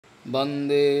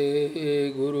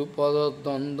Bande Guru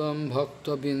Padadandam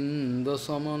Bhakta Binda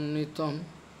Samanitam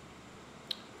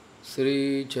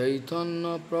Sri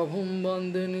Chaitanya Prabhum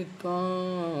Bande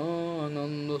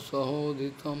Nityananda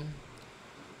Sahoditam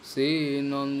Sri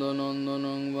Nanda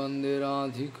Nandanang Bande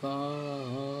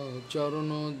Radhika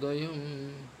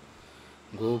Charanodayam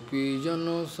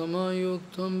Gopijano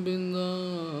Samayuktam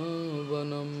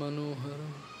Bindavanam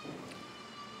Manoharam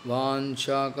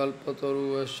Vancha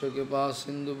kalpataruvasya kripa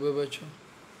sindhu vivaccha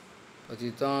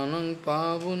patitanang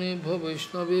pavunebhyo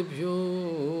vaishnavebhyo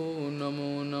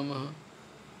namo namaha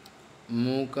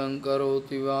mukhaṁ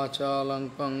karoti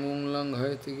vācālaṁ pangung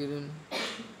langhayati girim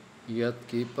yat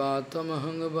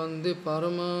kipātamahang vande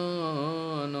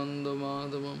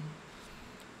paramanandamadhavam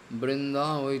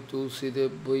Vrindāvai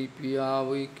tulsidev vai piya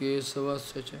vai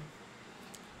kesavasya cha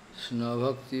Krishna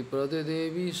Bhakti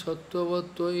Pradevi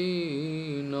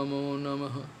Sattvatvai Namo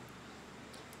Namaha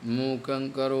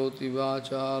Mukhaṁ Karoti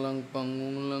Vācālaṁ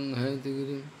Pangum Langhayati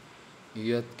Girim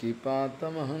Yat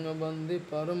Kipātamahang Bande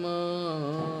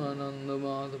Paramananda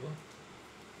Madhava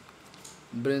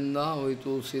Vrindāvai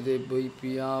Tulsidev Vai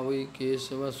Piya Vai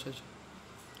Kesavasya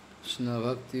Krishna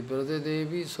Bhakti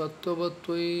Pradevi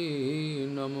Sattvatvai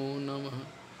Namo Namaha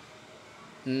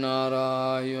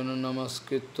Narayana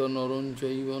Namaskritta Naram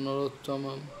Chaiva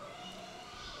Narottamam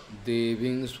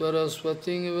Deving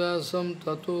Saraswating Vyasam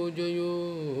Tato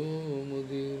Jayo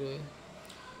Mudire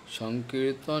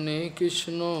Sankirtane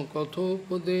Krishna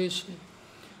Kathopadeshe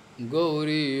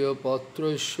Gauriya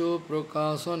Patrasya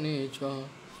Prakasanecha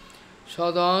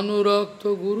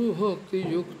Sadhanurakta Guru Bhakti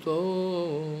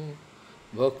Yukta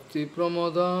Bhakti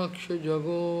Pramadaksha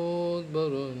Jagod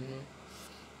Varanya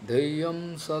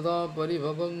Deyam sada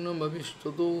paribhavagnam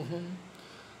avishtadoham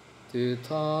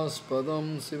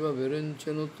Tethaspadam siva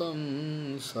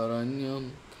virinchanutam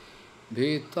saranyam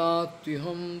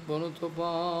Bhetatyaham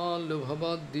panutapal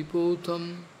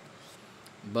bhavadiputam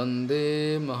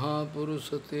Bande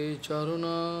mahapurusate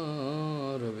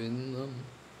charuna ravindam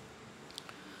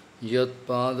Yat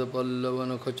pada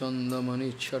pallavanakachanda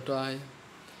manichataya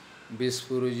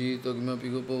Vispurujita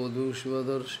gmapi gopavadhu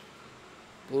shivadarshi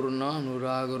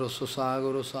Purnanuragar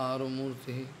Sasagar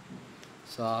Saramurti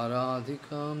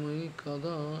Saradhikamai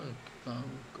Kada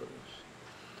Karos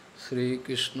Sri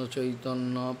Krishna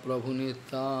Chaitanya Prabhu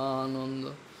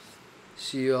Nityananda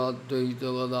Sri Advaita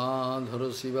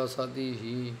Gadadhara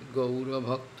Sivasadihi Gaura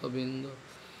Bhakta Binda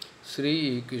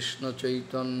Sri Krishna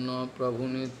Chaitanya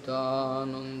Prabhu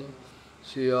Nityananda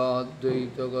Sri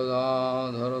Advaita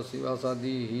Gadadhara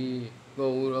Sivasadihi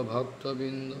Gaura Bhakta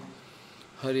Binda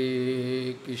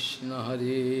Hare Krishna,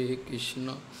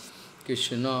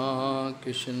 Krishna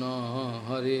Krishna,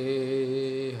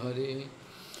 Hare Hare,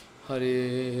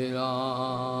 Hare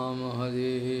Ram,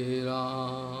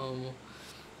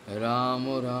 Ram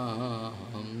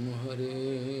Ram, Hare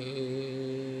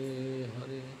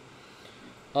Hare.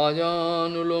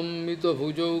 Ajanulambita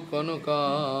bhujau kanaka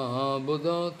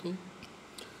bodhatu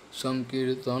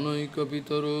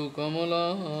Sankirtanaikapitaru kamala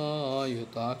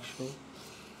yataksho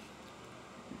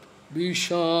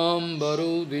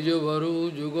Vishambaro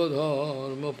Dijavaro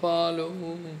Jugadharmapalo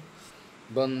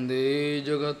Bande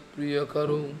Jagat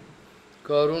Priyakaro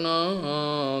Karuna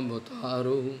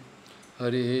Bhataro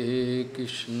Hare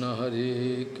Krishna,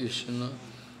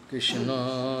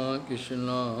 Krishna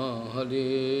Krishna,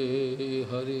 Hare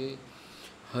Hare,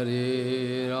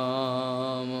 Hare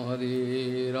Ram,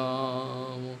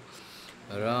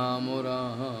 Ram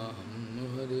Ram,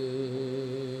 Hare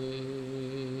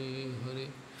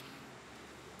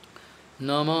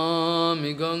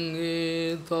Namami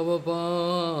Gange Tava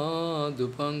Padu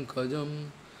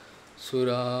Pankajam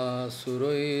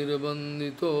Surasurair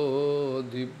Bandito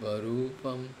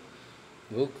Dibbarupam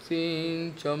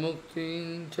Bhuktin cha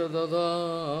Muktin cha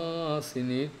Dada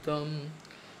Sinitam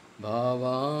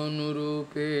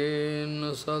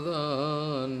Bhavanurupena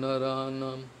Sada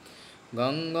Naranam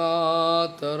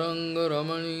Ganga Taranga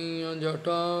Ramaniya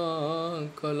Jata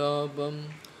Kalabam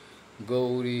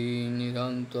Gauri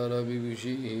Nirantara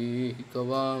Vibhushi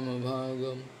Tavam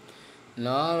Bhagam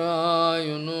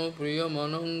Narayano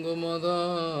Priyamananga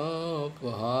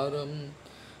Madhapaharam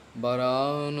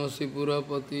Varanasi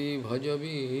Purapati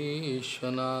Bhajavi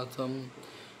Shanatham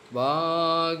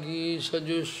Vagi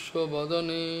Sajusva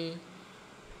Vadane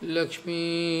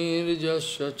Lakshmir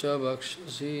Jasya Cha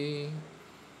Bhakshasi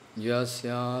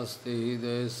Yasyasti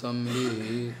Hidaya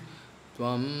Sambhi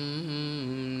Tvam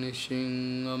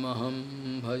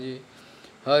Nishingamaham Bhaje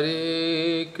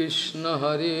Hare Krishna,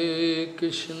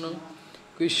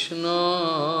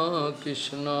 Krishna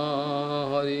Krishna,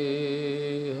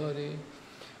 Hare Hare,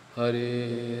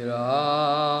 Hare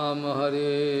Ram,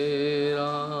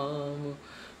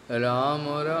 Ram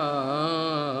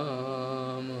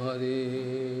Ram Hare.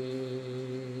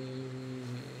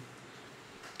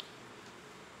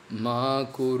 Ma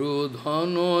kuru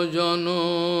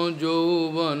dhanajana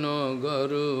yauvana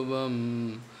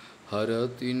garvaṃ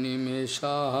harati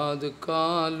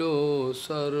nimeśhāt-kālaḥ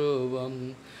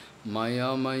sarvam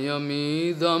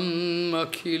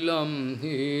māyāmayamidam-akhilaṃ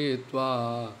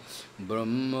hitvā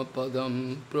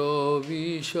brahmapadaṃ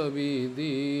praviśa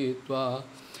viditva.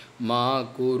 Ma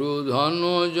kuru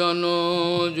dhanajana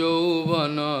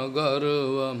yauvana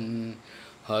garvaṃ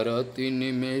harati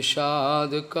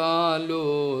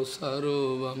nimeśhāt-kālaḥ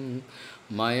sarvam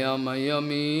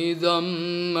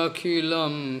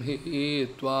māyāmayamidam-akhilaṃ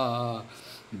hitvā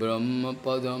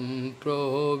brahmapadaṃ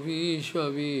praviśa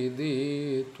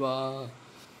viditva.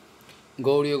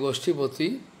 Gaudiya Goshtipati,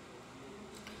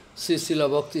 Srila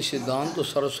Bhakti Siddhanta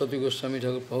Saraswati Goswami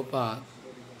Thakur Prabhupada,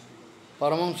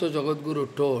 Paramahamsa Jagadguru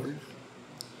told,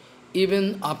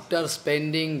 even after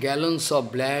spending gallons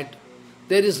of blood,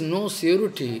 there is no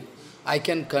surety I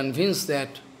can convince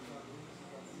that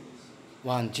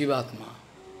one jivatma.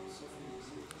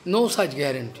 No such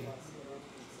guarantee.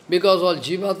 Because all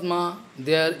jivatma,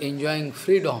 they are enjoying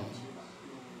freedom.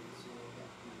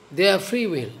 They have free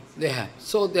will, they have.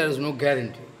 So there is no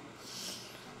guarantee.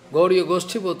 Gaudiya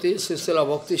Goshtipati, Srila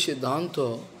Bhakti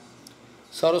Siddhanta,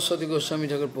 Saraswati Goswami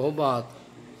Thakur Prabhupada,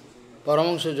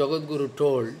 Paramahamsa Jagadguru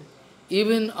told,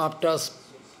 even after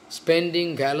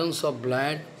spending gallons of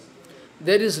blood,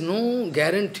 there is no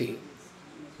guarantee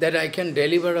that I can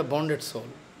deliver a bonded soul.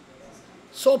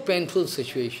 So painful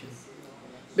situation.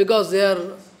 Because they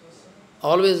are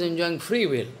always enjoying free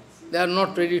will. They are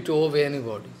not ready to obey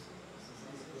anybody.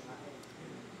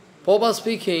 Prabhupada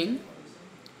speaking,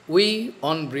 we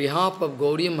on behalf of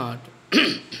Gaudiya Math,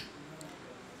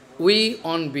 we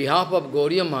on behalf of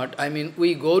Gaudiya Math, I mean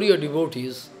we Gaudiya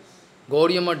devotees,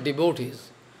 Gaudiya Math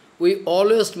devotees, we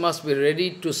always must be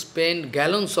ready to spend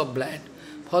gallons of blood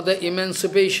for the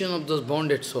emancipation of those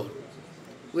bonded souls.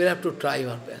 We have to try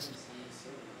our best.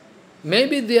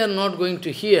 Maybe they are not going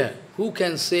to hear. Who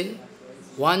can say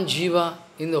one jiva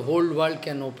in the whole world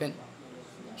can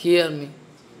hear me?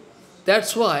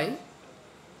 That's why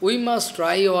we must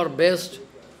try our best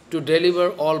to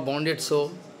deliver all bonded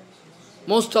souls.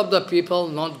 Most of the people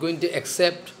not going to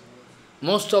accept.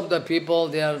 Most of the people,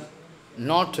 they are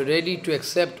not ready to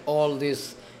accept all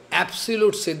this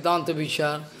absolute Siddhanta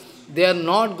Vichar. They are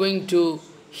not going to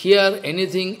hear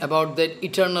anything about that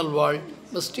eternal world,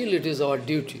 but still it is our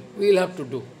duty. We will have to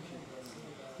do.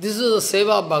 This is a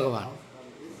seva of Bhagavan.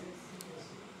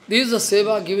 This is a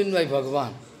seva given by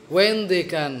Bhagavan. When they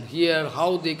can hear,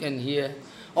 how they can hear,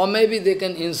 or maybe they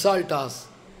can insult us,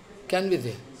 can be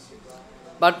there.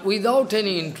 But without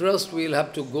any interest, we will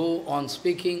have to go on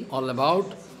speaking all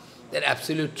about that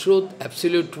absolute truth,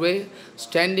 absolute way,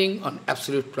 standing on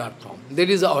absolute platform. That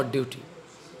is our duty.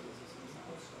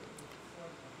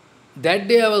 That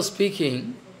day I was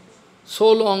speaking,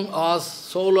 so long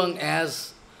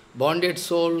as bonded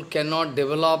soul cannot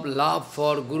develop love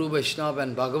for Guru, Vaishnava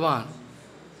and Bhagavan,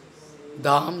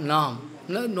 Dham, Nam,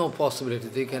 no possibility,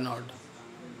 they cannot.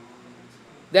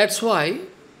 That's why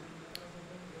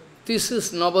this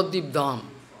is Navadvip Dham.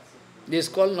 This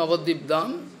is called Navadvip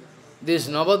Dham. This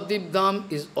Navadvip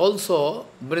Dham is also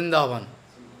Vrindavan.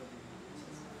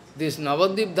 This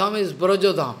Navadvip Dham is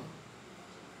Braja Dham.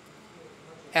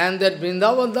 And that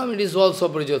Vrindavan Dham, it is also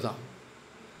Braja Dham.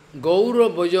 Gaura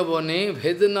Bhajavane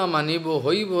Vedana Manibo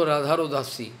Hoivo Radharo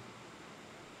Dasi.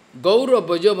 Gaura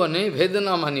Bhajavane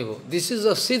Vedana Manibo. This is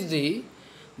a Siddhi.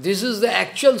 This is the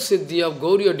actual Siddhi of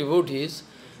Gauriya devotees.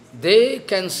 They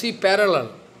can see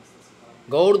parallel.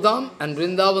 Gaurdham and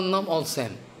Vrindavan Dham all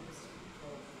same.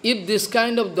 If this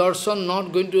kind of darshan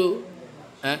not going to,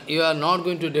 you are not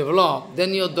going to develop,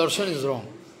 then your darshan is wrong.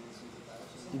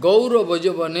 Gaura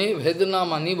Bhajavane Vedana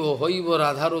Manibo Hoivo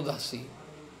Radharo Dasi.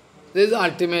 This is the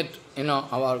ultimate,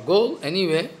 our goal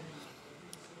anyway.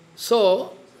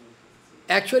 So,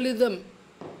 actually the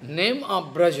name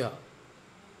of Braja,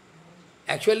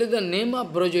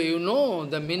 you know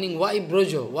the meaning, why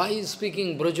Braja? Why is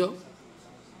speaking Braja?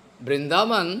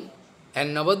 Vrindavan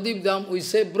and Navadvip Dham, we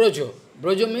say Braja.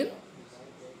 Braja means,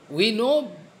 we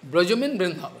know Braja means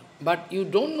Vrindavan, but you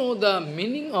don't know the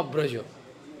meaning of Braja.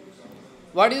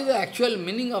 What is the actual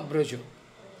meaning of Braja?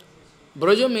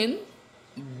 Braja means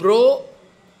bro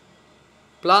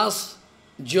plus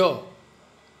jo.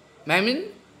 I mean,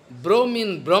 bro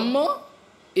means Brahma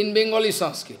in Bengali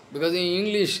Sanskrit, because in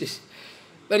English,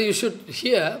 but you should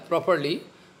hear properly,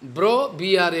 bro,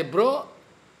 B-R-A, bro,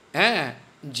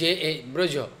 J-A,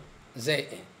 Braja,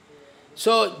 J-A.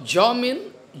 So, jo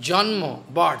means janma,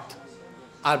 birth,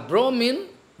 or bro means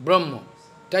Brahma.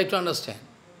 Try to understand.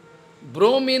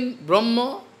 Bro mean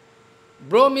Brahma,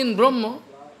 Bro mean Brahma,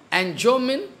 and Jo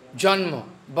mean Janma,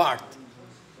 birth.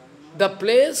 The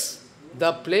place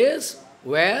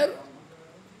where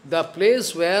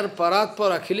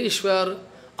Paratpar Akhileshwar,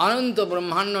 Ananta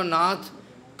Brahmana Nath,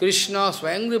 Krishna,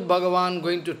 Swayamgri Bhagavan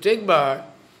going to take birth,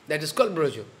 that is called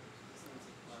Braja.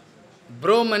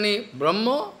 Brahmani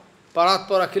Brahma,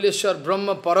 Paratpar Akhileshwar,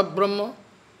 Brahma, Parabrahma,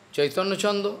 Chaitanya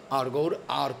Chanda, or Gaur,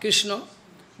 or Krishna,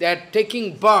 they are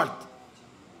taking birth.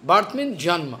 Birth means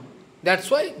Janma. That's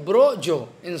why Brojo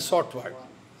in short word.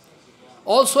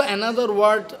 Also another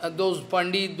word, those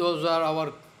Pandit, those are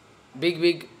our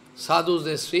big sadhus,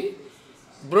 they see.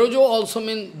 Brojo also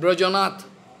means Brajanath.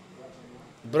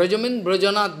 Braja means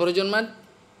Brajanath. Brajanath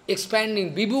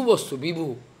expanding. Vibhu vastu,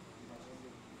 Vibhu.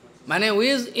 Mane who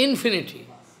is infinity.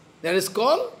 That is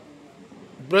called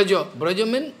Braja. Braja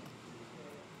means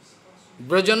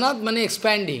Brajanath means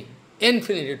expanding.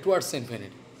 Infinity, towards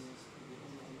infinity.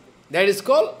 That is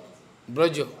called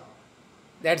Braja.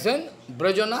 That's when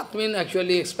Brajanath means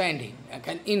actually expanding, like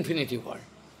an infinity word.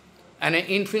 And an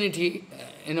infinity,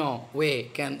 way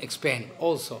can expand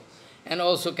also. And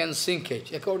also can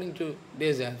shrinkage, according to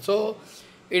design. So,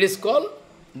 it is called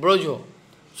Braja.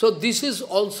 So, this is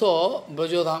also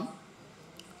Brajodham.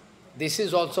 This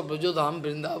is also Brajodham,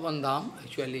 Vrindavan Dham,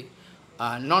 actually,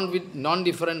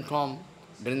 non-different from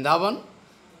Vrindavan.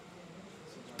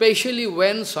 Especially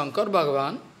when Shankar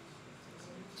Bhagavan,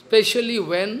 especially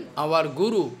when our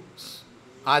Guru,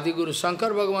 Adi Guru,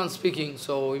 Shankar Bhagavan speaking,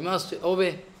 so we must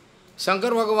obey. Shankar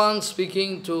Bhagavan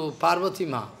speaking to Parvati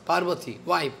Ma, Parvati,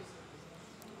 wife.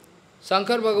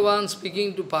 Shankar Bhagavan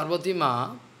speaking to Parvati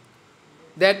Ma,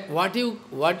 that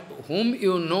whom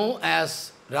you know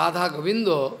as Radha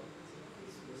Govindo,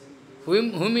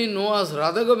 whom you know as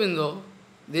Radha Govindo,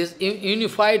 this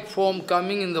unified form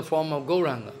coming in the form of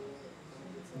Gauranga.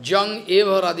 Jang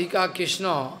eva Radhika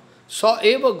Krishna, sa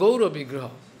eva Gaura Vigraha.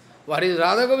 What is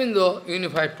Radha Govindo?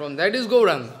 Unified form. That is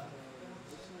Gauranga.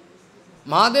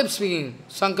 Mahadev speaking,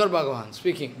 Shankar Bhagavan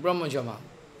speaking, Brahma Jama.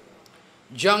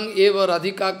 Jang eva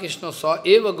Radhika Krishna, sa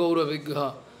eva Gaura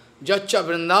Vigraha. Jacha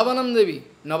Vrindavanam Devi,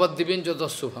 Navadvipin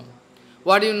Jatashubham.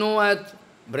 What you know at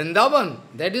Vrindavan?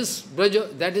 That is Braja,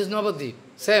 that is Navadvip.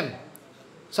 Same.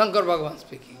 Shankar Bhagavan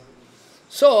speaking.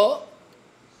 So,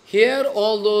 here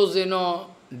all those,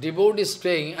 devotees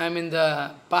staying,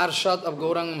 the Parshad of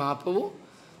Gauranga Mahaprabhu,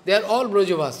 they are all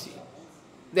Brajavasi.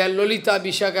 They are Lalita,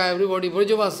 Vishaka, everybody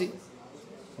Brajavasi.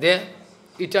 They are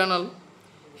eternal.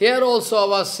 Here also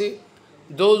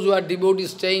those who are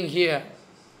devotees staying here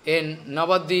in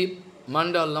Navadvip,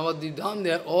 Mandal, Navadvip Dham,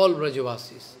 they are all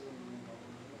Brajavasis.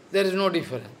 There is no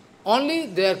difference. Only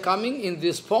they are coming in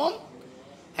this form,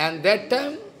 and that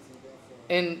time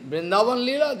in Vrindavan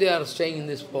Lila, they are staying in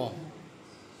this form.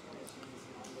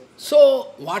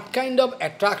 So, what kind of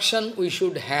attraction we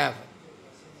should have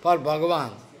for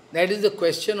Bhagavan? That is the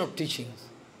question of teachings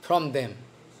from them.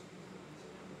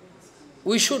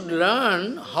 We should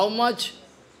learn how much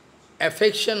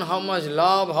affection, how much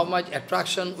love, how much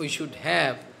attraction we should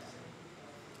have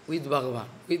with Bhagavan,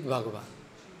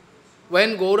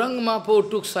 When Gauranga Mahaprabhu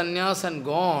took sannyas and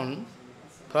gone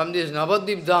from this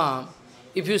Navadvip Dham,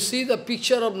 if you see the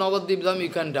picture of Navadvip Dham, you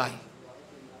can die.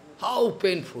 How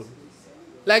painful.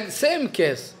 Like same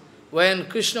case, when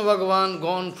Krishna Bhagavan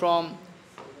gone from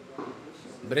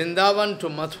Vrindavan to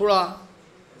Mathura,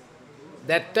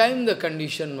 that time the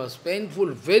condition was painful,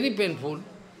 very painful.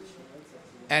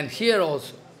 And here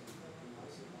also,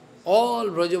 all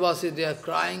Brajavasis, they are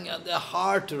crying at their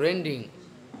heart rending.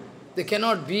 They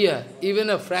cannot bear even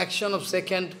a fraction of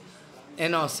second,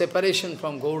 separation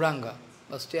from Gauranga.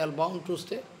 But they are bound to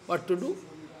stay. What to do?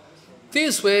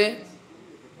 This way,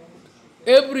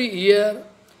 every year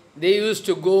they used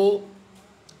to go,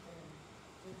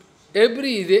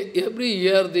 every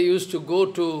year they used to go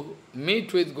to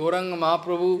meet with Gauranga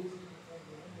Mahaprabhu,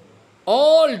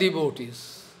 all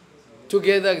devotees.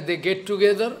 Together, they get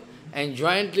together and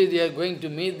jointly they are going to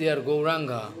meet their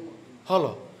Gauranga,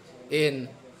 in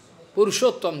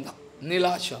Purushottam,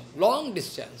 Nilacham, long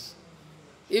distance.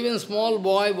 Even small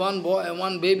boy,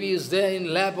 one baby is there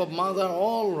in lap of mother,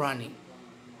 all running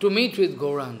to meet with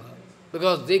Gauranga,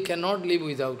 because they cannot live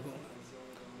without Gauranga.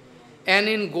 And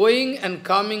in going and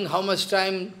coming, how much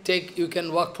time take, you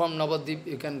can walk from Navadvip,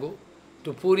 you can go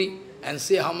to Puri and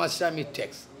see how much time it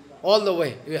takes. All the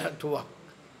way you have to walk.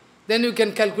 Then you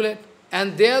can calculate.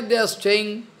 And there they are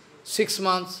staying 6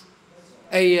 months,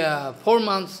 4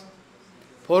 months.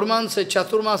 4 months,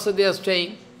 Chaturmasa they are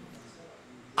staying.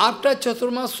 After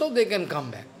Chaturmasa they can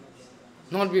come back.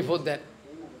 Not before that.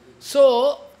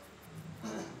 So,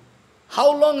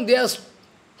 how long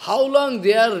how long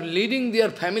they are leading their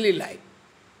family life?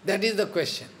 That is the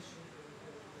question.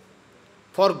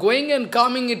 For going and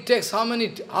coming, it takes how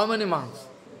many months?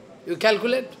 You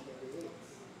calculate?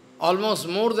 Almost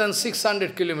more than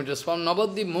 600 kilometers. From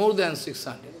Navadvip, more than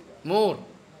 600. More.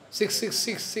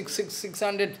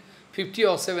 650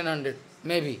 or 700,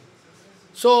 maybe.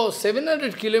 So,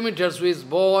 700 kilometers with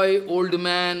boy, old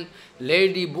man,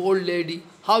 lady, old lady.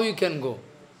 How you can go?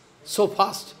 So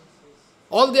fast.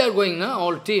 All they are going now,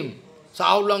 all team. So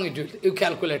how long it will? You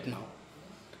calculate now.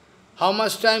 How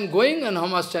much time going and how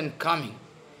much time coming.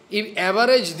 If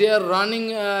average they are running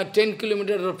 10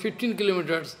 kilometers or 15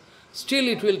 kilometers, still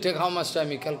it will take how much time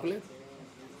you calculate?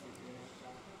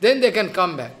 Then they can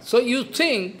come back. So you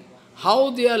think how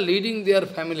they are leading their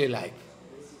family life.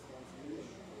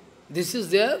 This is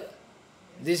their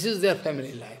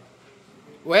family life.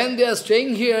 When they are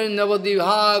staying here in Navadvip,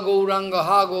 ha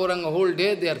Gauranga, whole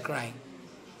day they are crying.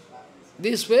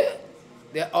 This way,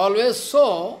 they are always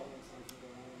so,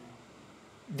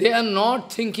 they are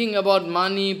not thinking about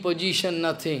money, position,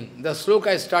 nothing. The sloka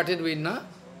I started with, na?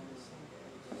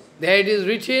 There it is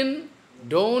written,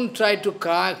 don't try to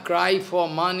cry for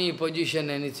money,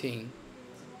 position, anything.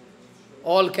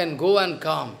 All can go and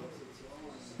come.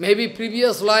 Maybe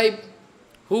previous life,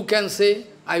 who can say,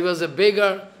 I was a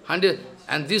beggar,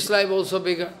 and this life also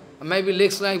beggar. Maybe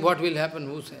next life, what will happen,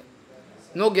 who said?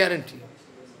 No guarantee.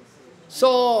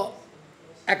 So,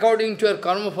 according to your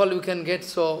karma fall, you can get,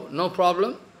 so no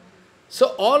problem.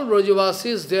 So, all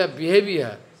Brajavasis, their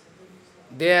behavior,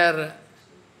 their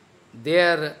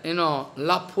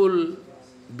loveful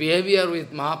behavior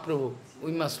with Mahaprabhu,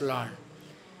 we must learn.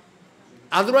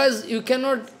 Otherwise, you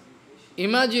cannot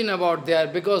imagine about there,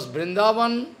 because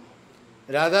Vrindavan,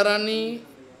 Radharani,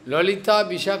 Lalita,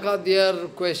 Vishaka, their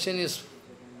question is,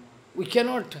 we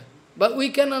cannot, but we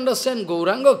can understand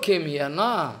Gauranga came here,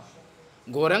 na?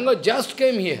 Gauranga just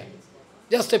came here,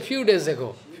 just a few days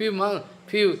ago,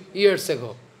 few years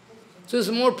ago. So it's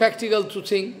more practical to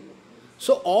think.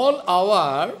 So all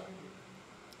our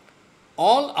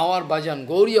bhajan,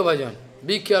 Gaudiya bhajan,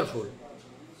 be careful.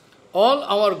 All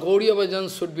our Gaudiya bhajan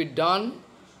should be done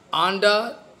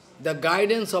under the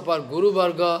guidance of our Guru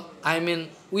Varga. I mean,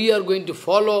 we are going to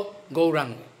follow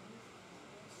Gauranga.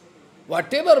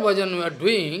 Whatever bhajan we are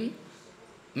doing,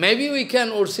 maybe we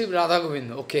can worship Radha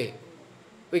Govinda, okay.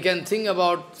 We can think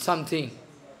about something.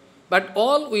 But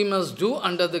all we must do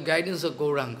under the guidance of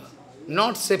Gauranga,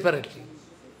 not separately.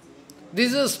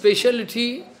 This is a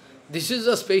speciality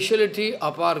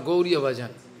of our Gaudiya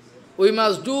bhajan. We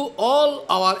must do all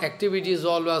our activities,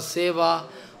 all our seva,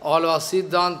 all our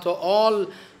siddhanta, all.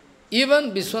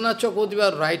 Even Vishwanath Chakravarti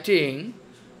was writing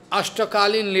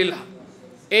Ashtakalin lila,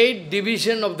 8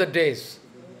 division of the days.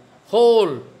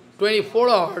 Whole 24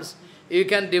 hours, you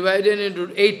can divide it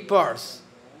into 8 parts.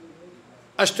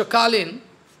 Ashtakalin,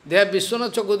 there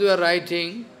Vishwanath Chakravarti was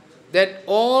writing that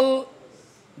all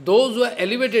those who are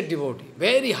elevated devotee,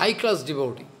 very high-class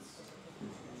devotee,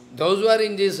 those who are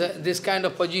in this kind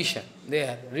of position, they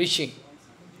are reaching.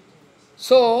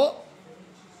 So,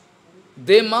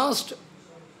 they must,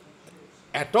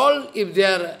 at all if they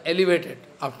are elevated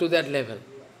up to that level,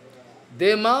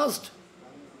 they must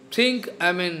think,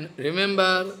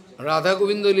 remember Radha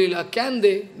Govinda lila, can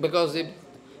they? Because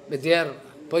their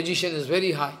position is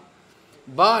very high.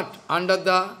 But under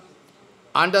the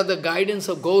guidance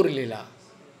of Gaur lila,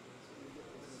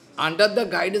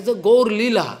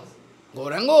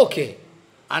 Gauranga okay,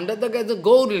 under the guidance of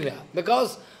Gaur lila,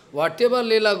 because whatever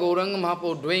lila Gauranga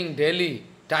Mahaprabhu doing daily,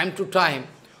 time to time,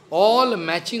 all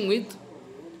matching with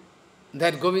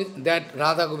that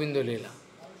Radha Govinda lila.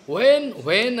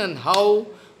 When and how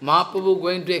Mahaprabhu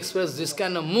going to express this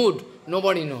kind of mood,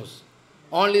 nobody knows.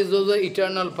 Only those are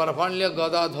eternal Parapanya,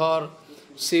 Gadadhar,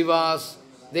 Sivas,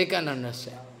 they can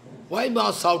understand. Why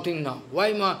Mahaprabhu shouting now?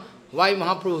 Why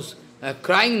Mahaprabhu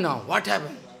crying now? What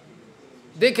happened?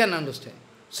 They can understand.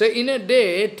 So in a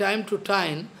day, time to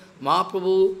time,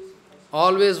 Mahaprabhu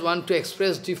always want to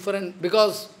express different,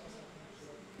 because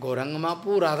Gauranga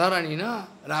Mahaprabhu, Radharani, na?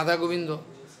 Radha Govinda.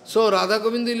 So Radha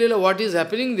Govinda Lila, what is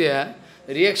happening there?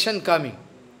 Reaction coming.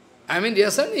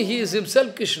 Reaction, he is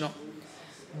himself Krishna.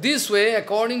 This way,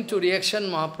 according to reaction,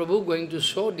 Mahaprabhu going to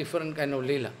show different kind of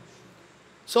lila.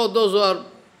 So those who are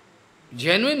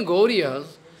genuine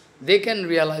Gauriyas, they can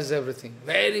realize everything.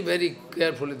 Very, very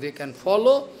carefully they can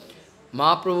follow.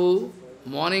 Mahaprabhu,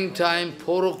 morning time,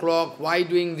 4 o'clock, why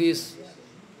doing this?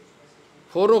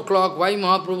 4 o'clock, why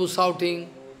Mahaprabhu shouting?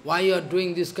 Why you are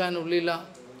doing this kind of lila?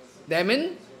 They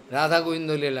mean Radha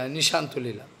Govinda lila, Nishantu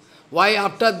lila. Why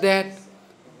after that,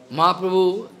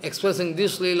 Mahaprabhu expressing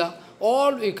this lila?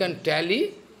 All you can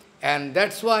tally And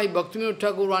that's why Bhaktivinoda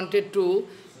Thakur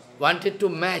wanted to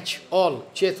match all.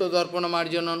 Chetodarpana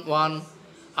Marjana 1.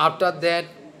 After that,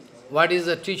 what is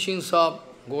the teachings of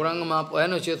Gauranga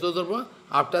Mahaprabhu? Chetodarpana.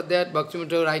 After that, Bhaktivinoda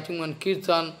Thakur writing one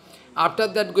Kirtan. After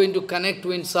that, going to connect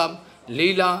with some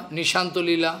lila, Nishanto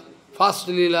lila, first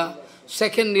lila,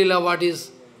 second lila, what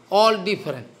is all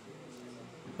different.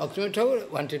 Bhaktivinoda Thakur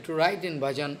wanted to write in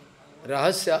bhajan,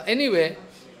 rahasya. Anyway,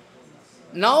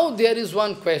 now there is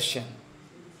one question.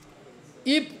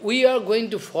 If we are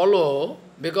going to follow,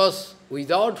 because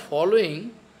without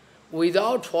following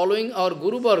our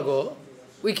Guru Varga,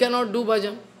 we cannot do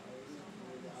bhajan.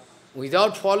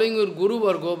 Without following your Guru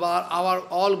Varga, our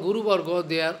all Guru Varga,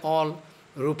 they are all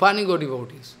Rupanigo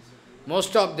devotees.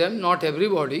 Most of them, not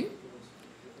everybody,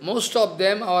 most of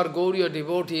them are Gaudiya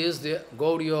devotees, they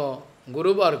Gaudiya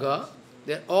Guru Varga,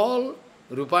 they are all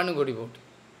Rupanigo devotee.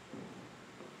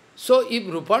 So if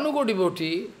Rupanigo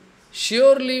devotee,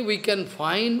 surely we can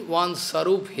find one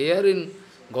sarup here in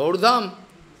Gaurdham,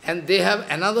 and they have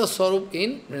another sarup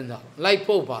in Vrindavan, like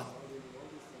Prabhupada.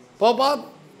 Prabhupada,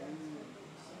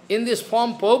 in this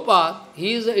form Prabhupada,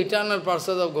 he is the eternal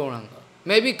Parsad of Gauranga,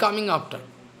 maybe coming after.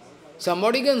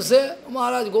 Somebody can say,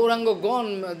 Maharaj, Gauranga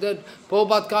gone, that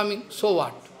Prabhupada coming, so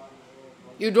what?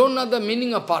 You don't know the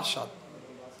meaning of Parsad.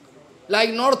 Like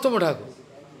Narottama Thakur.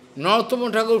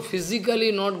 Narottama Thakur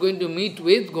physically not going to meet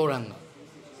with Gauranga.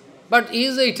 But he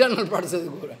is the eternal Parsad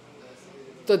of Gauranga.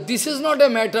 So this is not a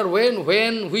matter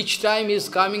when, which time he is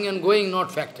coming and going,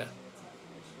 not factor.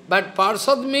 But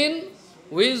Parsad means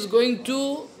who is going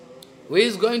to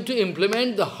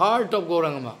implement the heart of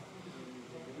Gauranga.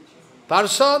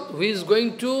 Parsad, who is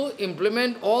going to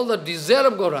implement all the desire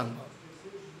of Gauranga.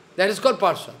 That is called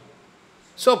Parsad.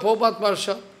 So Prabhupada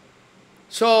Parsad.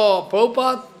 So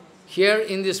Prabhupada, here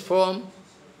in this form,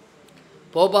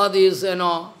 Prabhupada is,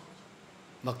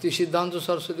 Bhakti Siddhanta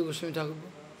Saraswati Goswami Thakur.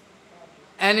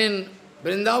 And in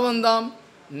Vrindavan Dham,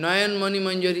 Nayan Mani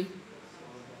Manjari.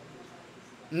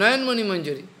 Nayan Mani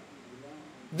Manjari.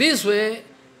 This way,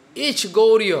 each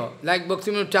Gauriya, like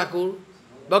Bhaktivinoda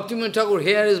Thakur,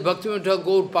 here is Bhaktivinoda Thakur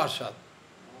Gaur Parsad.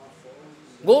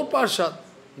 Gaur Parsad.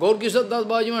 Gaur Kishore Das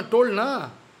Babaji told, na?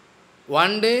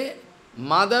 One day,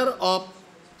 mother of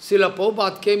Srila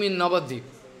Prabhupada came in Navadvip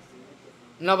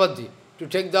to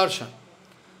take darshan.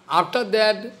 After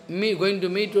that, going to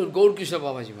meet with Gaur Kishore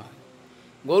Babaji Maharaj.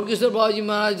 Gaur Kishore Babaji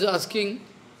Maharaj is asking,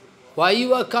 why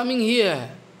you are coming here?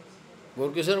 Gaur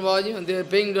Kishore Babaji, they are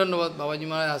paying Dhanavad. Babaji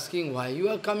Maharaj asking, why you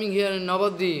are coming here in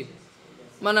Navadvip?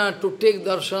 To take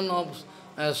darshan of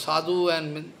sadhu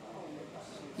and...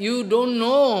 You don't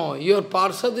know, your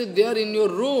parsad is there in your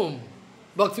room,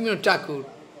 Bhaktivinoda Thakur.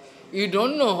 You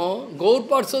don't know, Gaur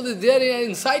parsad is there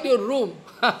inside your room.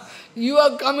 You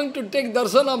are coming to take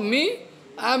darshan of me?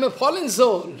 I am a fallen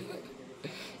soul.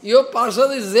 Your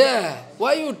parsad is there.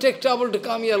 Why you take trouble to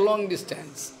come here long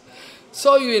distance?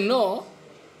 So we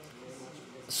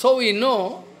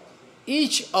know,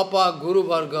 each of our Guru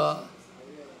Varga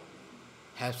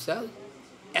has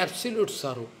absolute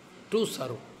sarup, two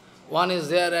sarup. One is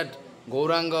there at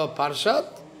Gauranga Parsad,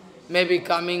 maybe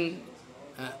coming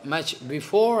much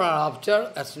before or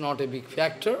after, that's not a big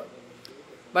factor.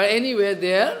 But anyway,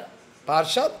 they are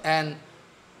Parsad and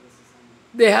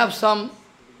they have some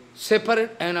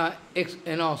separate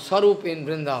sarup in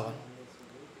Vrindavan.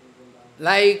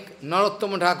 Like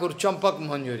Narottama Thakur Champak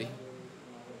Manjari,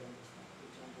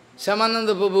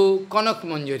 Samananda Prabhu Kanak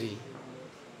Manjari,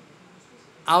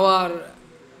 our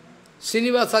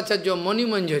Srinivasacharya Mani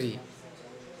Manjari,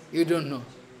 you don't know.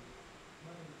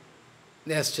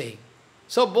 They are staying.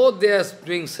 So both they are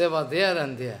doing seva there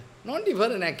and there. Not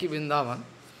different Aki Vrindavan.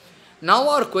 Now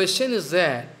our question is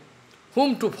there,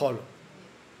 whom to follow?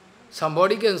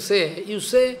 Somebody can say, you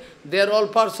say they are all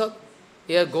Parsad.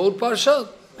 They are Gaur Parsad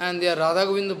and they are Radha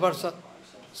Govinda Parsad.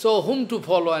 So whom to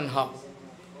follow and how?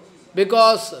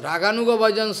 Because Raganuga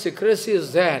Bhajan secrecy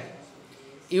is that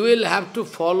you will have to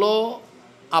follow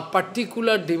a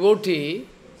particular devotee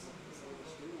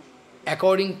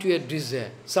according to your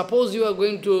desire. Suppose you are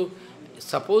going to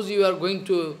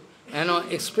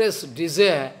express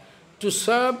desire to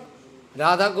serve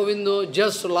Radha Govinda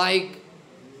just like,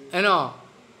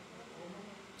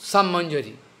 some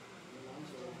manjari.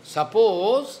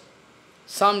 Suppose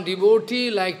some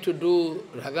devotee like to do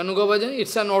Raganuga Bhajan,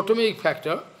 it's an automatic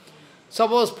factor.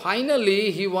 Suppose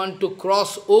finally he want to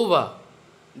cross over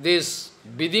this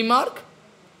Vidhi mark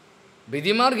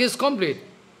is complete.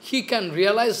 He can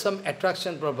realize some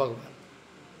attraction for Bhagavan.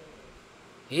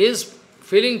 He is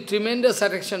feeling tremendous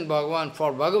attraction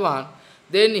for Bhagavan,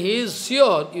 then he is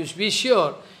sure, you should be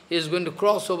sure, he is going to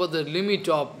cross over the limit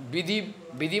of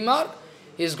Vidhi mark.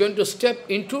 He he is going to step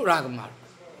into raga marg.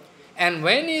 And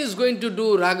when he is going to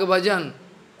do raga bhajan,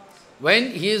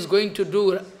 when he is going to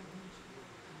do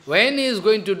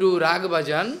raga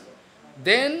bhajan,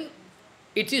 then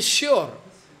it is sure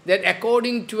that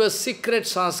according to a secret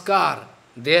sanskar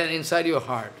there inside your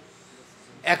heart,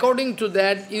 according to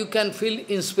that you can feel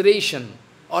inspiration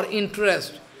or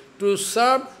interest to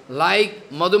serve like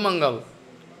Madhumangal,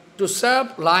 to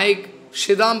serve like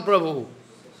Siddham Prabhu,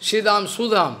 Siddham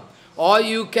Sudham, or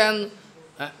you can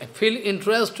feel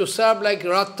interest to serve like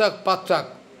Rattak Pattak,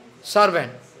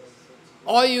 servant,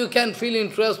 or you can feel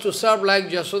interest to serve like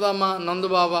Jasodama, Nanda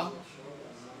Baba.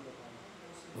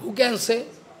 Who can say?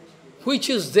 Which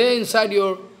is there inside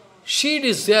your seed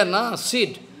is there, na?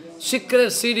 Seed.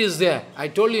 Secret seed is there. I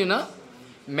told you, na?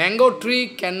 Mango tree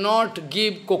cannot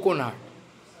give coconut.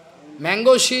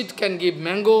 Mango seed can give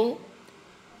mango.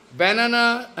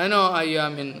 Banana,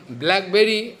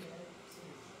 blackberry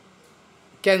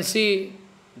can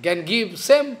give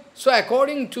same. So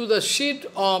according to the seed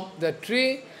of the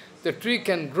tree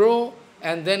can grow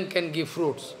and then can give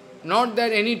fruits. Not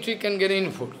that any tree can get any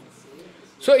fruit.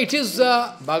 So it is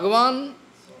Bhagavan.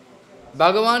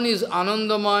 Bhagavan is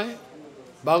Anandamaya.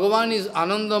 Bhagavan is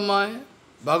Anandamaya.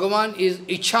 Bhagavan is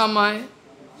Ichamaya.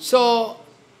 So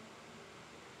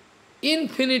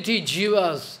infinity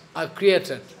jivas are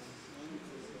created.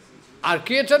 Are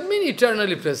created means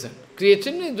eternally present.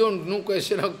 Created means no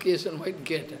question of creation, why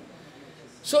created.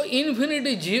 So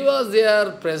infinity jivas, they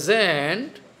are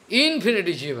present,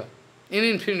 infinity jiva, in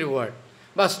infinity world.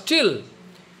 But still,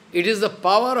 it is the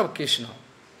power of Krishna.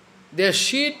 Their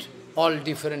seed, all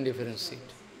different seed.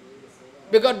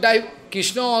 Because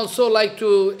Krishna also like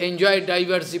to enjoy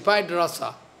diversified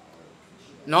rasa.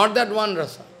 Not that one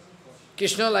rasa.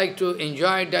 Krishna like to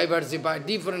enjoy diversified,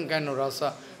 different kind of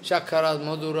rasa. Shakharas,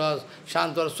 Madhuras,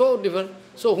 Shantaras, so different.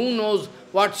 So who knows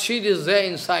what seed is there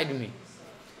inside me?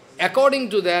 According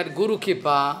to that, Guru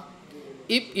Kripa,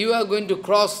 if you are going to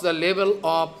cross the level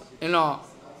of,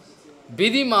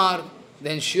 Vidhi marg,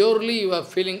 then surely you are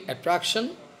feeling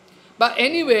attraction. But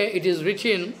anyway, it is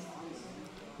written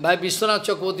by Vishwanath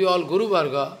Chakravarti, all Guru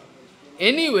Varga.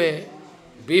 Anyway,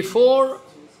 before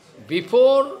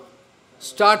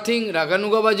starting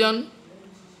Raganuga Bhajan,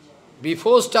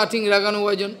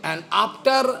 and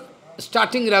after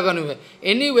starting Raganuga,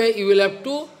 anyway you will have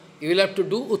to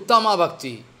do Uttama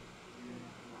Bhakti.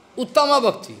 Uttama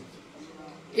Bhakti.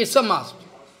 It's a must.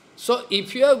 So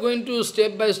if you are going to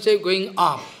step by step going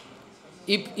up,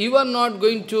 if you are not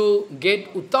going to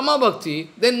get Uttama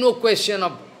Bhakti, then no question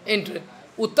of entry.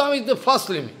 Uttama is the first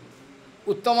limit.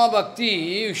 Uttama Bhakti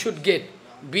you should get.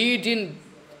 Be it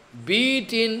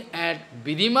in at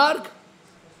Vidhi marg,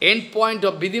 end point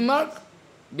of Vidhi marg,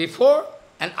 before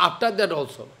and after that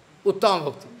also. Uttama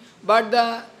Bhakti. But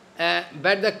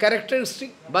the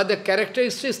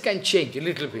characteristics can change a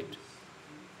little bit.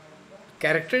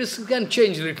 Characteristics can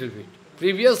change a little bit.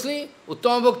 Previously,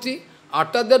 Uttama Bhakti,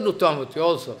 after that Uttama Bhakti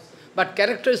also. But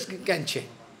characteristics can change.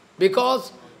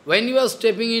 Because when you are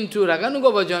stepping into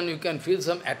Raganuga Bhajan, you can feel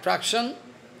some attraction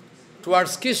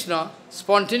towards Krishna,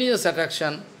 spontaneous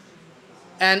attraction.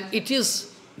 And it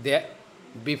is there.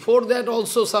 Before that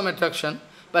also some attraction,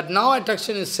 but now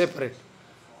attraction is separate.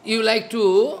 You like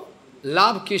to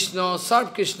love Krishna,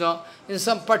 serve Krishna in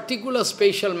some particular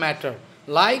special matter,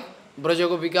 like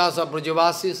Brajagopikas or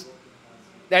Brajavasis.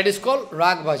 That is called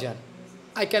Rag Bhajan.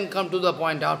 I can come to the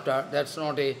point after.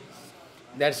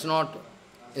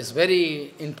 It's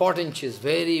very important, it's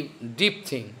very deep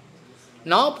thing.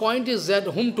 Now point is that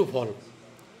whom to follow.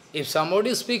 If somebody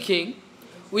is speaking,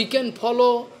 we can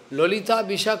follow Lalita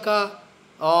Vishaka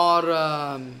or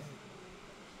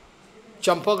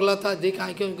Champaklata,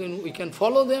 we can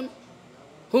follow them.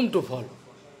 Whom to follow?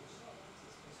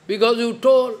 Because you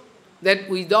told that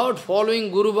without following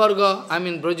Guru Varga,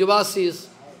 Brajavasis,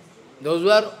 those who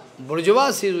are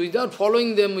Brajavasis, without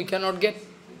following them we cannot get.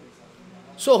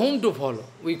 So whom to follow?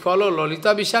 We follow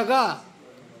Lalita Vishaka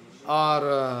or,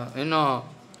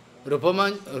 Rupa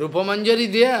Manjari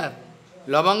there,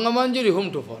 Lavanga Manjari,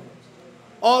 whom to follow?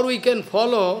 Or we can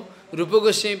follow Rupa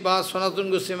Goswami,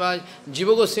 Sanatana Goswami,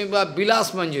 Jiva Goswami,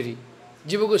 Bilas Manjari.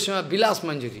 Jiva Goswami, Bilas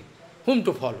Manjari. Whom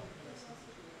to follow?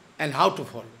 And how to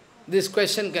follow? This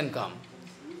question can come.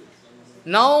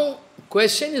 Now,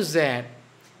 question is that,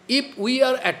 if we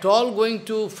are at all going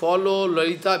to follow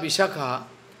Lalita Vishaka,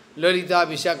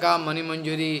 Mani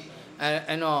Manjari,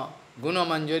 Guna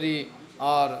Manjari,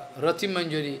 or Rati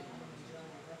Manjari,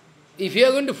 if you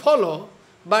are going to follow,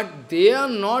 but they are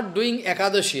not doing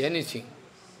Ekadashi, anything.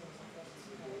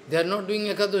 They are not doing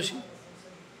Ekadashi.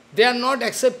 They are not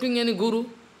accepting any Guru.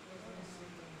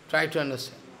 Try to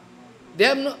understand.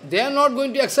 They are not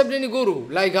going to accept any guru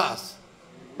like us.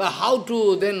 But how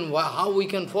to, then how we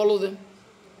can follow them?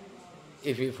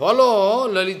 If we follow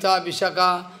Lalita,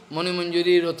 Vishaka, Mani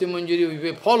Manjuri, Rati Manjuri, if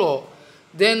we follow,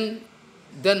 then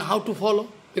how to follow?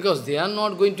 Because they are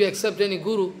not going to accept any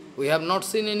guru. We have not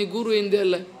seen any guru in their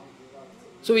life.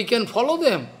 So we can follow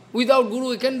them. Without guru,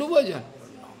 we can do bhajan.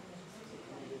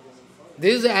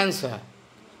 This is the answer.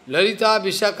 Lalita,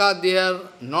 Vishaka, they are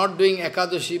not doing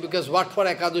Ekadashi because what for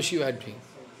Ekadashi we are doing?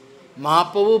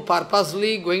 Mahaprabhu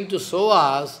purposely going to show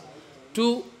us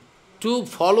to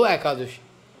follow Ekadashi.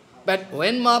 But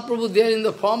when Mahaprabhu there in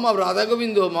the form of Radha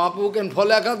Govinda, Mahaprabhu can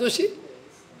follow Ekadashi?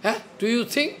 Do you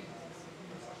think?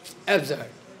 Absurd.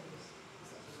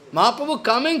 Mahaprabhu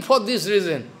coming for this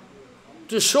reason,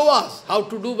 to show us how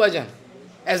to do bhajan,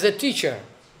 as a teacher,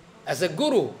 as a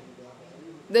guru.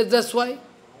 That's why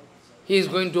he is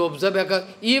going to observe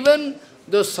Ekadashi. Even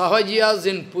the Sahajiyas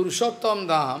in Purushottam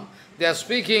Dham, they are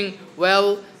speaking,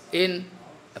 well, in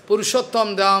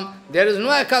Purushottam Dham, there is no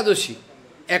Ekadashi.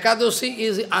 Ekadashi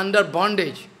is under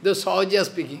bondage, the Sahajiyas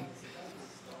speaking.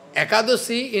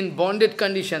 Ekadashi in bonded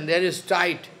condition, there is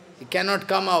tight, it cannot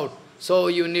come out, so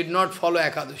you need not follow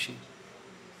Ekadashi.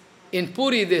 In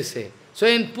Puri, they say. So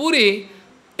in Puri,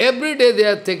 every day they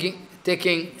are taking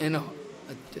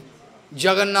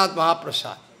Jagannath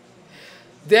Mahaprasad.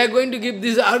 They are going to give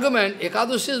this argument,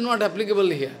 Ekadashi is not applicable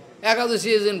here. Ekadashi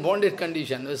is in bonded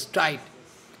condition, is tight,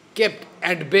 kept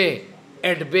at bay,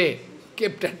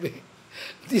 kept at bay,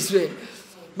 this way.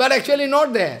 But actually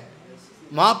not there.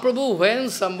 Mahaprabhu, when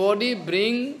somebody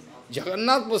bring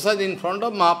Jagannath Prasad in front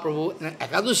of Mahaprabhu, in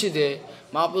Ekadashi day,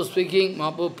 Mahaprabhu speaking,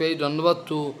 Mahaprabhu pay dandavat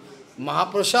to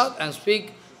Mahaprasad and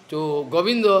speak to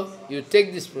Govinda, you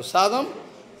take this prasadam,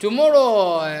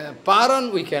 tomorrow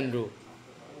paran we can do.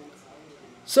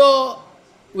 So,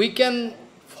 we can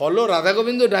follow Radha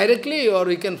Govinda directly or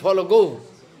we can follow Gaur.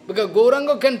 Because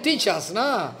Gauranga can teach us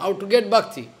how to get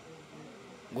bhakti.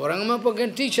 Gauranga Mahaprabhu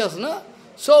can teach us,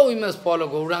 so we must follow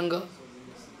Gauranga.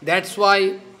 That's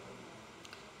why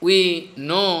we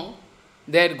know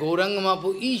that Gauranga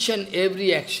Mahaprabhu, each and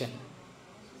every action,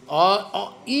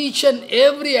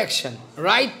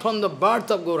 right from the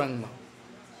birth of Gauranga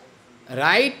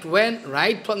Mahaprabhu,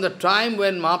 right from the time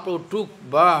when Mahaprabhu took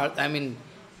birth,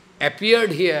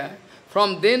 appeared here,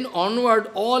 from then onward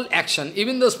all action,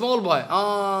 even the small boy,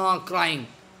 crying.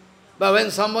 But when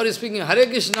somebody is speaking Hare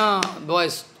Krishna, boy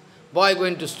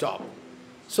going to stop.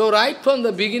 So right from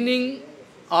the beginning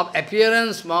of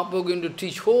appearance, Mahaprabhu going to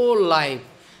teach whole life,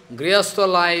 Grihastha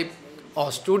life,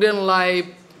 or student life,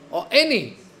 or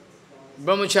any,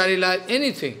 Brahmachari life,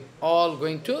 anything, all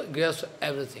going to Grihastha,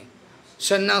 everything.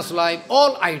 Sannyas life,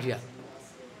 all idea.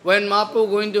 When Mahaprabhu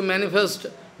going to manifest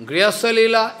Grihastha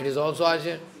lila, it is also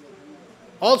idea.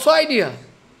 Also idea.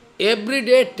 Every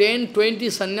day 10, 20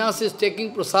 sannyasis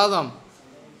taking prasadam.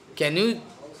 Can you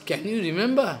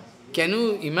remember? Can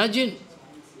you imagine?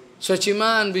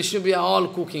 Sachima and Vishnupriya all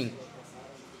cooking.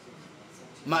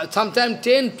 Sometimes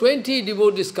 10, 20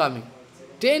 devotees coming.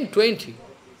 10, 20.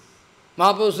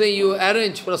 Mahaprabhu say, you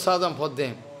arrange prasadam for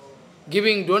them,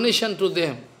 giving donation to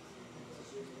them.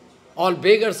 All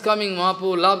beggars coming,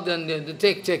 Mahaprabhu love them, they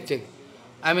take.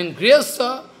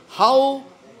 Grihastha, how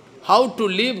to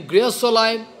live Grihastha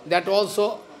life, that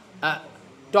also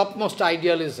topmost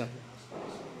idealism.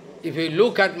 If you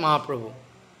look at Mahaprabhu,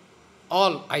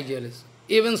 all idealism.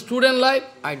 Even student life,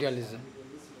 idealism.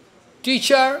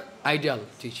 Teacher, ideal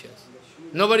teachers.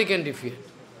 Nobody can defeat.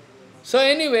 So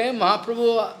anyway,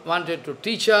 Mahaprabhu wanted to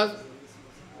teach us.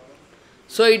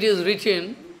 So it is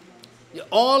written,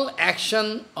 all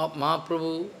action of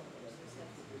Mahaprabhu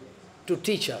to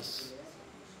teach us.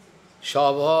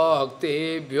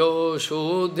 Shabhaktebhyo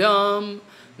shodhyam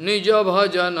nija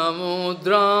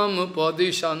bhajanamudram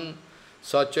padishan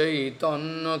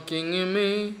sachaitanna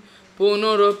kingme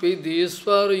punarapi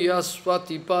disvar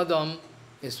yasvati padam.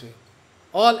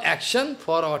 All action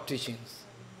for our teachings.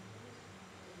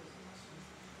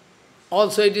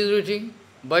 Also it is written,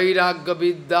 Vairagya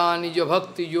vidya nija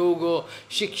bhakti yogo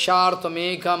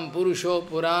shikshartamekam purusho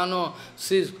purano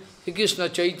Sri Krishna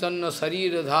Chaitanya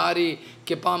sarira dhari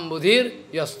kipam budhir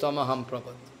yastamaham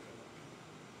prabhat.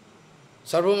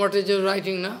 Sarvam is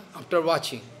writing now, after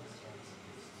watching.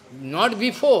 Not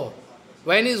before.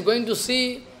 When he is going to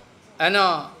see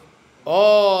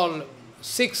all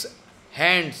 6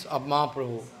 hands of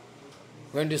Mahaprabhu,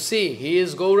 going to see, he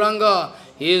is Gauranga,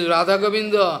 he is Radha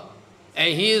Govinda,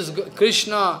 and he is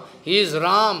Krishna, he is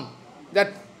Ram.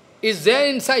 That is there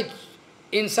inside.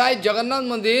 Inside Jagannath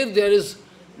Mandir, there is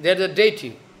a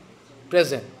deity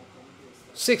present.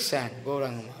 6 hands,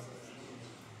 Gauranga Mahaprabhu.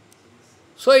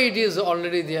 So it is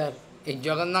already there. a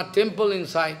Jagannath temple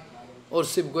inside,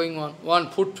 worship going on. One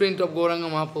footprint of Gauranga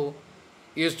Mahaprabhu.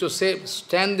 He used to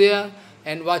stand there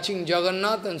and watching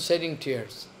Jagannath and shedding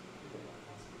tears.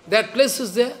 That place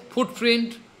is there,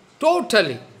 footprint,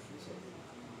 totally.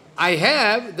 I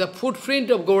have the footprint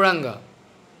of Gauranga.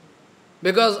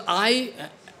 Because I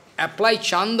apply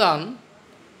chandan,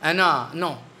 and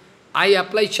I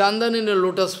apply chandan in the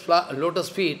lotus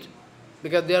feet,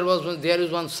 because there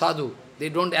is one sadhu. They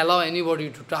don't allow anybody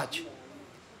to touch.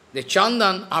 The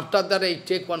chandan, after that I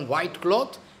take one white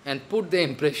cloth and put the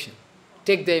impression.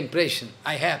 Take the impression.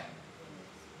 I have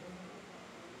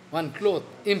one cloth,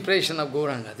 impression of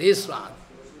Gauranga. This one,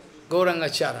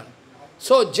 Gauranga Charan.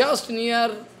 So just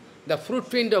near the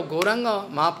footprint of Gauranga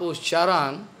Mahaprabhu's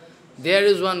Charan, there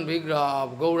is one vigraha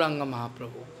of Gauranga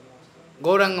Mahaprabhu.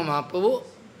 Gauranga Mahaprabhu,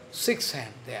 6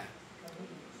 hands there.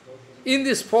 In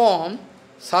this form,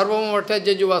 Sarvam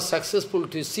Bhattacharya was successful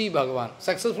to see Bhagavan.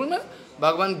 Successful means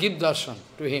Bhagavan give darshan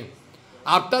to him.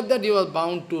 After that he was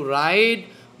bound to write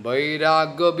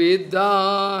Vairagya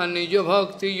Vidya Nija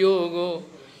Bhakti Yogo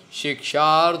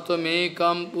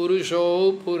Shikshartamekam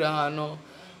Purusho Purano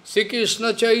Sri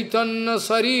Krishna Chaitanya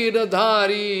Sarira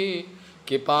Dhari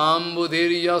Kipam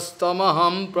Budhir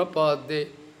Yastamaham Prapadde.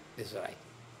 This is right.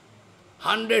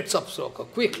 Hundreds of sloka,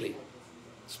 quickly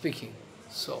speaking.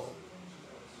 So,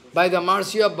 by the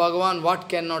mercy of Bhagavan, what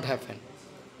cannot happen?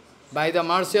 By the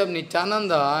mercy of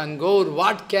Nityananda and Gaur,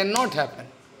 what cannot happen?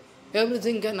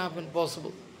 Everything can happen,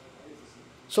 possible.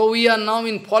 So we are now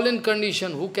in fallen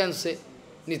condition. Who can say?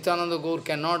 Nityananda Gaur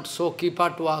cannot show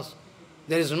kippa to us.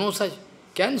 There is no such.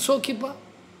 Can show kippa?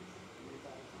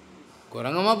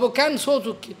 Gauranga Mahaprabhu can show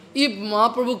to kippa. If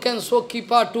Mahaprabhu can show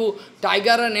kippa to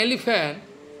tiger and elephant,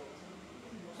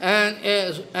 and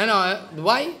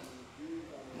why?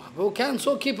 Mahaprabhu can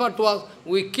show kippa to us.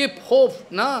 We keep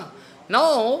hope. Now,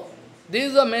 this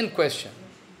is the main question.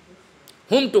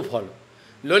 Whom to follow?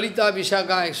 Lalita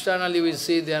Vishaka, externally we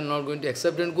see they are not going to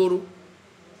accept and Guru.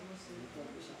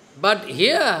 But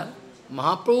here,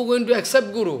 Mahaprabhu going to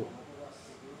accept Guru.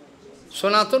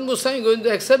 Sanatana Goswami going to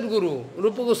accept Guru.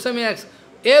 Rupa Goswami accept.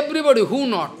 Everybody, who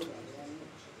not?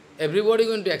 Everybody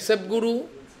going to accept Guru.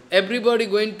 Everybody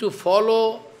going to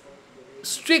follow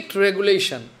strict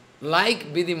regulation, like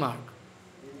Vaidi-bhakti.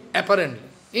 Apparently.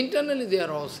 Internally they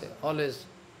are also always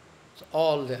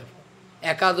all there.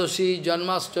 Ekadashi,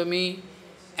 Janmastami,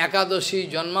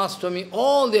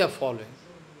 all they are following.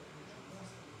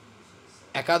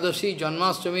 Ekadashi,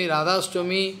 Janmastami,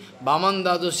 Radhastami,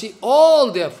 Bhamandadashi,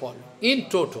 all they are following, in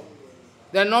total.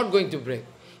 They are not going to break.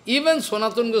 Even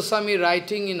Sanatana Goswami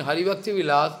writing in Hari-Bhakti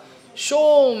Vilas,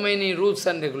 so many rules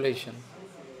and regulations.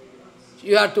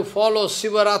 You have to follow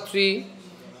Sivaratri,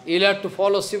 you have to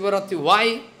follow Sivaratri.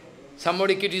 Why?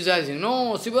 Somebody criticizing,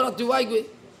 no, Sivaratri, why?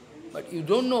 But you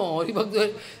don't know,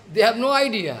 Hari-Bhakti, they have no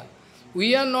idea.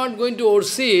 We are not going to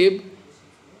worship,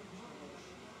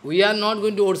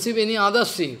 any other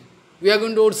Shiv. We are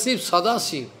going to worship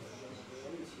Sadashiv.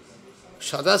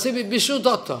 Sadashiv is Vishnu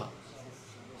Tattva.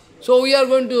 So we are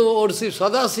going to worship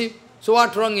Sadashiv. So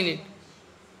what wrong in it?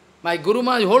 My Guru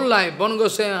Maharaj whole life, Bon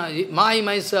Goswami,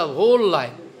 myself, whole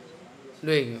life,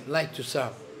 doing like to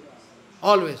serve.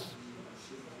 Always.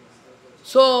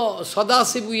 So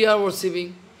Sadashiv we are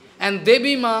worshipping. And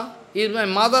Devi Ma is my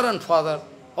mother and father,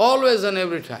 always and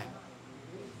every time.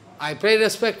 I pay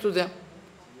respect to them.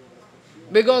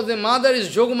 Because the mother is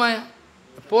Jogamaya,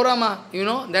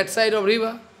 Porama, that side of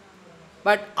river.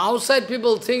 But outside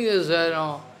people think is,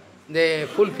 they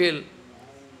fulfill.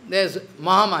 There's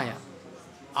Maha Maya.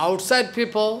 Outside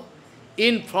people,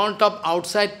 in front of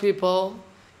outside people,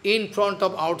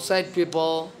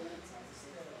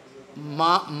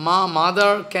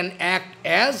 mother can act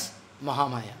as Maha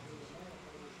Maya.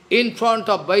 In front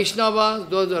of Vaishnavas,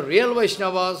 those are real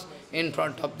Vaishnavas, in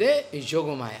front of the is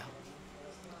Yogamaya.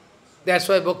 That's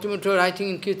why Bhaktivinoda writing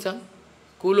in Kirtan,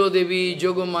 Kulo Devi,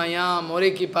 Yogamaya, More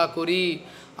Kipa Kuri,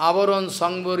 Avaron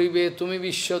Sangboribe, Tumi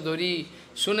Vishwadori,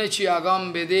 Sunechi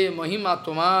Agam Vede, Mahima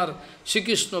Tomar, Shri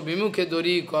Krishna Vimukhe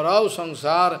Dori, Karao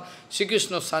Sangsar, Shri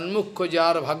Krishna Sanmukho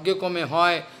Jar, Bhagya Kome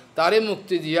Hoy, Tare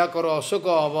Mukti Diya Karo,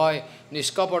 Ashoka Avoy,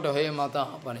 Niskapata Hoy Mata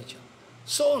Apanicha.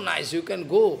 So nice, you can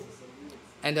go.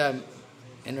 And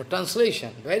in a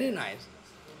translation, very nice.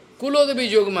 Kulo Devi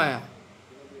Yogamaya,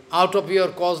 out of your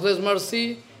causeless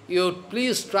mercy, you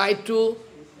please try to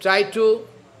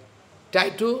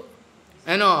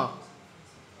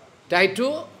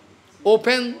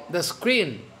open the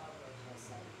screen.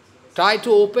 Try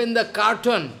to open the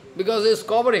curtain, because it's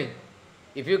covering.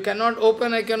 If you cannot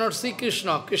open, I cannot see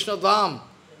Krishna, Krishna Dham,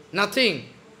 nothing.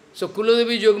 So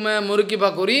Kuladevi Yogamaya Muraki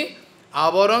Bhakuri,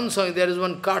 Avaran, so there is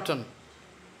one curtain.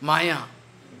 Maya,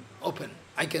 open.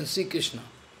 I can see Krishna.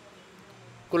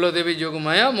 Kuladevi Yoga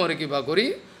Maya, More Kripa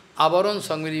Kori, Avaron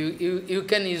Sangviri. You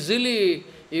can easily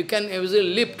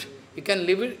lift. You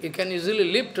can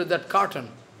easily lift that curtain.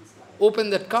 Open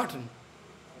that curtain.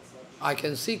 I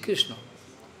can see Krishna.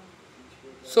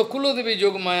 So Kuladevi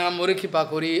Yoga Maya, More Kripa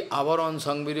Kori, Avaron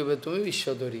Sangviri Vetumi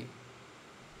Vishwadari.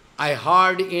 I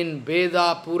heard in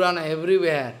Veda, Purana,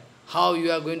 everywhere, how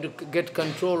you are going to get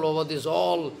control over this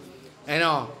all,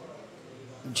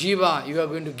 jiva, you are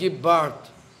going to give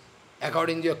birth.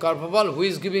 According to your karmapal, who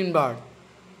is giving birth?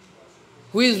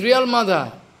 Who is real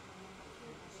mother?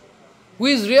 Who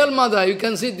is real mother? You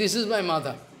can see, this is my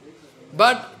mother.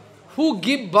 But who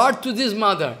give birth to this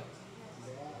mother?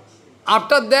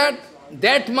 After that,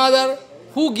 that mother,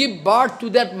 who give birth to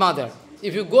that mother?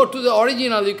 If you go to the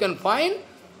original, you can find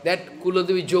that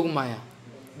Kuladevi Yoga Maya,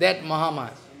 that Maha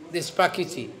Maya, this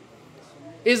Prakriti,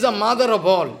 is the mother of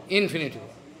all, infinity.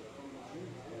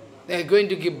 They are going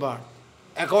to give birth,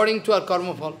 according to our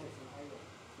karma fall.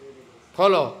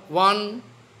 Follow, one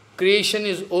creation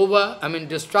is over,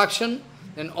 destruction,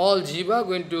 then all jiva are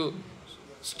going to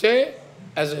stay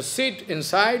as a seat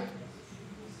inside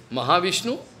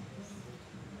Mahavishnu.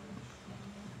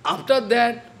 After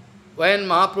that, when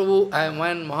Mahaprabhu and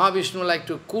when Mahavishnu like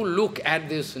to look at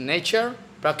this nature,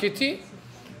 Prakriti,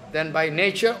 then by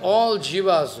nature all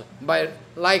jivas, by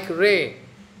like ray,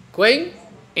 going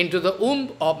into the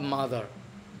womb of mother.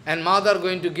 And mother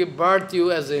going to give birth to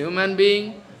you as a human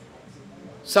being.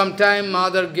 Sometime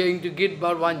mother going to give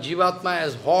birth one jivatma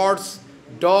as horse,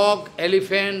 dog,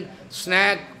 elephant,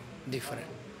 snake, different.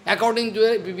 According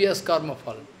to a previous karma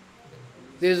fall.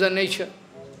 This is the nature.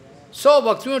 So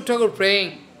Bhaktivinoda Thakur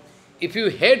praying, if you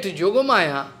hate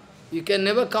Yogamaya, you can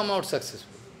never come out successful.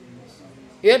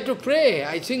 You have to pray.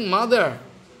 I think mother,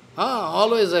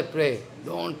 always I pray,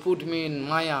 don't put me in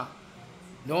Maya.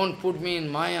 Don't put me in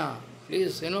Maya.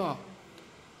 Please,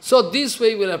 So this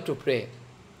way you will have to pray.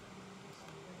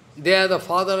 They are the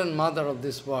father and mother of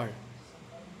this world.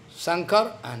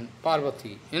 Shankar and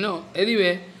Parvati.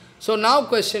 Anyway, so now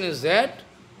question is that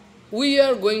we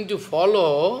are going to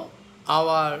follow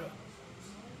our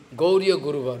Gaudiya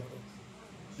Guru Varga.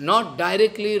 Not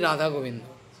directly Radha Govinda.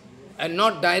 And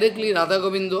not directly Radha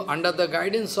Govinda under the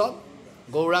guidance of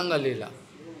Gauranga Lila.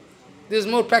 This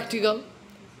is more practical.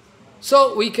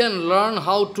 So we can learn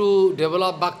how to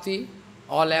develop bhakti,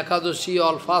 all Ekadashi,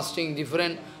 all fasting,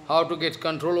 different, how to get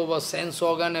control over sense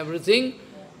organ, everything,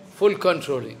 full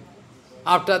controlling.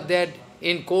 After that,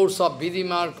 in course of Vidhi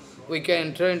mark, we can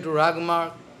enter into Rag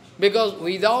mark. Because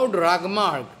without Rag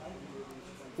mark,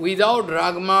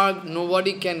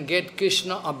 nobody can get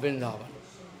Krishna of Vrindavan.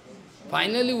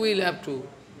 Finally we will have to,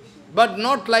 but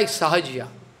not like Sahajya.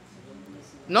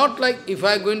 Not like if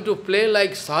I am going to play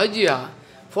like Sahajya,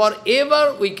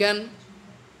 forever we can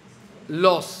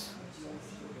lose.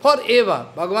 Forever.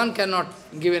 Bhagavan cannot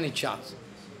give any chance.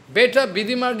 Better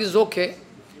Vidhi mark is okay.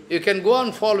 You can go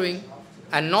on following,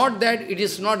 and not that it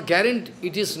is not guaranteed,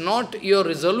 it is not your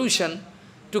resolution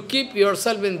to keep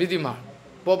yourself in Vidhi mark.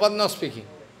 Prabhupada not speaking.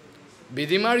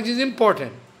 Vidhi mark is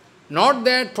important. Not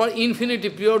that for infinity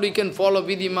period you can follow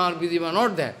Vidhi mark,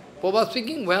 not that. Prabhupada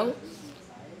speaking, well,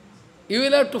 you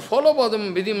will have to follow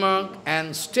Vidhi mark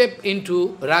and step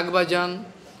into raga-bhajan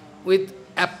with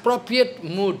appropriate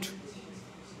mood,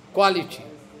 quality.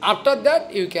 After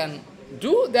that you can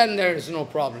do, then there is no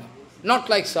problem. Not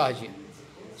like Sahaji.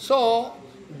 So,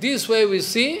 this way we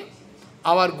see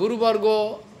our Guru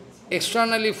Varga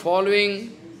externally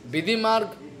following Vidhi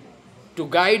mark to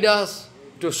guide us,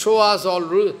 to show us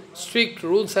all strict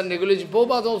rules and regulations.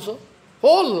 Prabhupada also,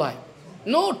 whole life.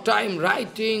 No time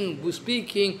writing,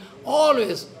 speaking,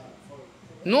 always.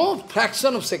 No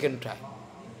fraction of second time.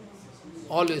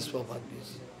 Always Prabhupada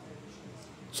is.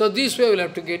 So this way we'll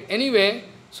have to get. Anyway,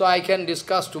 so I can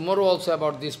discuss tomorrow also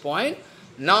about this point.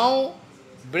 Now,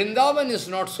 Vrindavan is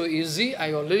not so easy,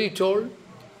 I already told.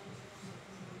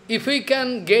 If we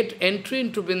can get entry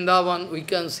into Vrindavan, we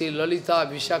can see Lalita,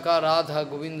 Vishaka, Radha,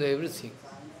 Govinda, everything.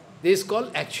 This is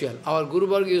called actual. Our Guru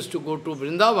Varga used to go to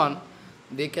Vrindavan,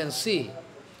 they can see.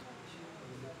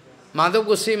 Madhav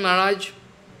Goswami Maharaj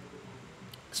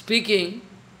speaking,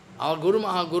 our Guru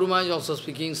Maharaj also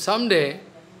speaking, someday,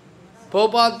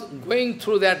 Prabhupada going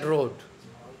through that road,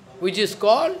 which is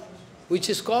called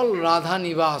Radha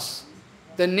Nivas.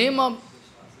 The name of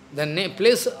the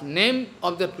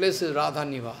place is Radha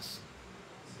Nivas.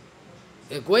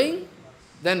 They are going,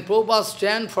 then Prabhupada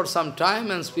stand for some time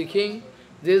and speaking,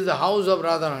 this is the house of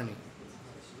Radharani.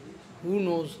 Who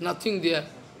knows? Nothing there.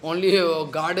 Only a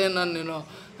garden and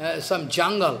some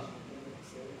jungle.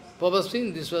 Prabhupada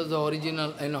speaking, this was the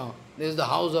original, this is the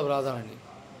house of Radharani.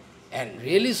 And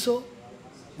really so.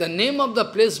 The name of the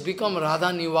place become Radha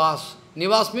Nivas.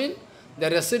 Nivas means the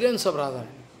residence of Radha.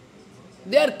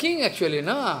 They are king actually,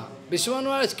 na?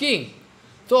 Vishwanath is king.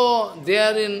 So they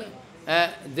are in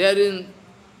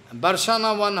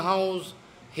Barshana one house,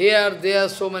 here there are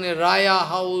so many Raya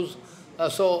house,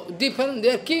 so different,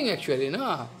 they are king actually,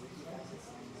 na?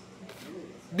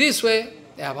 This way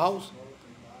they have house.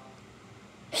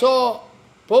 So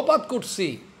Prabhupada could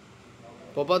see.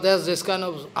 Prabhupada has this kind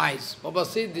of eyes. Prabhupada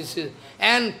see this is,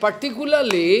 and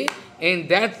particularly in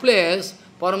that place,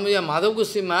 Paramahansa Madhav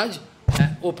Goswami Maharaj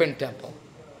opened temple.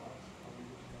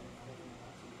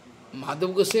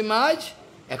 Madhav Goswami Maharaj,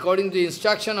 according to the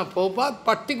instruction of Prabhupada,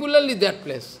 particularly that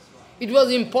place. It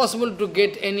was impossible to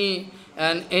get any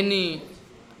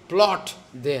plot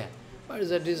there. What is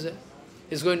that?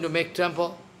 Is going to make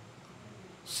temple?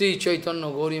 See Chaitanya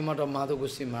Gaudiya Math of Madhav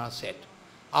Goswami Maharaj said.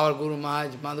 Our Guru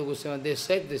Maharaj, Madhav Goswami, they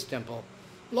set this temple.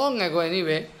 Long ago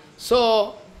anyway.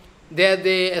 So, there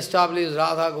they established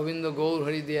Radha, Govinda, Gaur,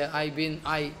 Hari there.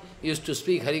 I used to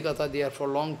speak Harikatha there for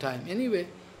a long time. Anyway,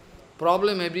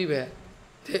 problem everywhere.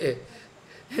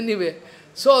 Anyway,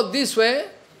 so this way,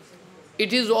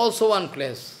 it is also one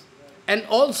place. And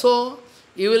also,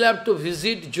 you will have to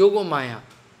visit Jogo Maya,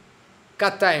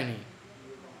 Katyayani.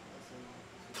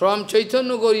 From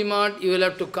Chaitanya Gauriya Math, you will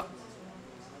have to come.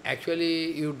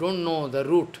 Actually, you don't know the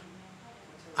route.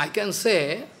 I can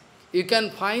say, you can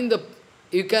find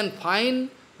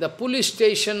the police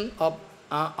station of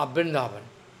Vrindavan.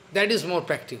 That is more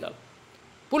practical.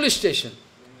 Police station.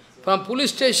 From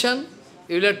police station,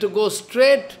 you will have to go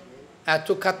straight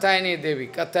to Katyayani Devi,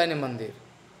 Katyayani Mandir.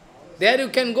 There you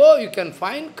can go, you can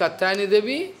find Katyayani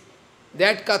Devi.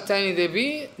 That Katyayani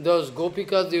Devi, those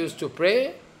gopikas, they used to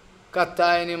pray.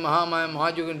 Katyayani, Maha Maya,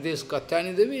 Mahajogini, this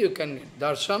Katyayani Devi, you can get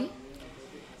darshan.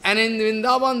 And in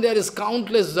Vrindavan there is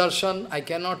countless darshan. I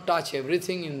cannot touch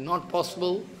everything, it's not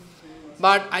possible.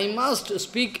 But I must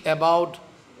speak about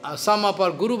some of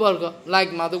our Guru Varga, like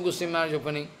Madhav Goswami Maharaj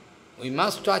opening. We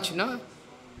must touch, na?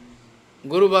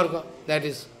 Guru Varga, that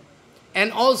is.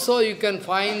 And also you can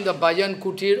find the bhajan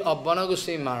kutir of Bana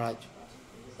Goswami Maharaj.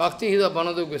 Bhakti Hida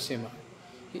Bana Goswami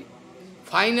Maharaj.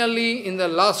 Finally, in the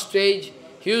last stage,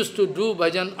 he used to do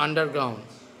bhajan underground,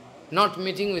 not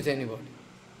meeting with anybody.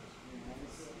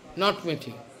 Not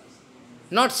meeting.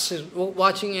 Not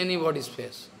watching anybody's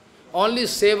face. Only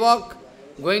sevak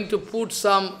going to put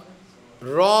some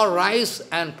raw rice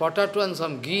and potato and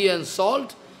some ghee and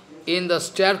salt in the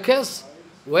staircase.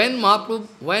 When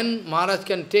Maharaj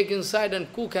can take inside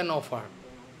and cook and offer.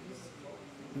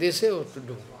 They say what to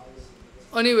do.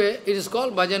 Anyway, it is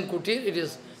called Bhajan Kutir. It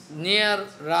is near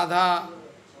Radha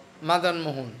Madan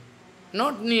Mohan.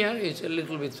 Not near, it's a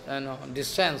little bit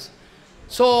distance.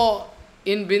 So,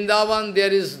 in Vrindavan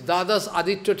there is Dadas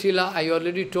Aditya Tila, I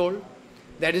already told.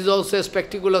 That is also a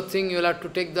spectacular thing, you will have to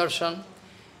take darshan.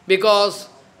 Because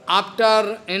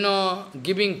after,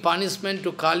 giving punishment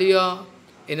to Kaliya,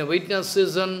 in a witness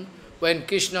season, when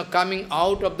Krishna coming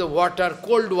out of the water,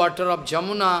 cold water of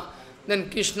Jamuna, then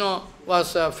Krishna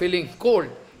was feeling cold.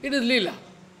 It is lila.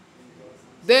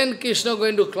 Then Krishna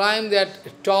going to climb that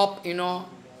top,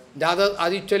 Dada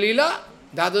Aditya Lila,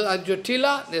 Dada Aditya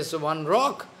Tila, there's one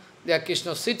rock, there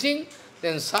Krishna sitting,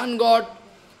 then sun god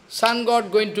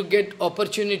going to get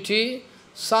opportunity,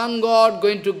 sun god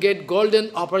going to get golden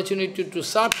opportunity to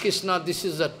serve Krishna, this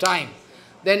is the time.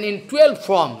 Then in 12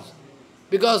 forms,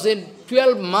 because in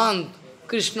 12 months,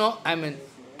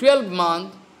 12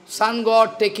 months, sun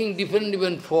god taking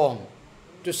different form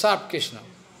to serve Krishna.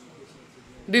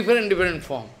 Different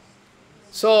form.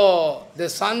 So, the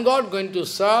sun god going to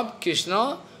serve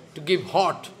Krishna to give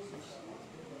hot.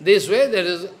 This way there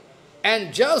is,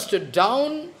 and just a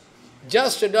down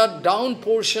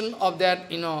portion of that,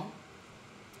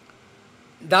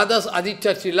 Dadas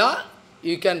Aditya Tila,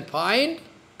 you can find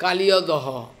Kaliya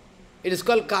Dah. It is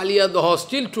called Kaliya Dah,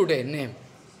 still today name.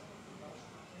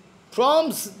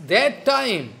 From that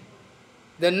time,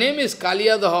 the name is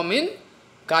Kaliya Dah, means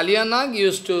Kaliya Nag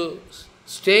used to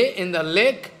stay in the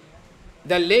lake.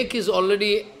 The lake is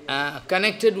already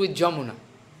connected with Jamuna.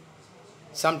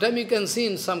 Sometimes you can see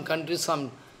in some countries,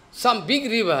 some big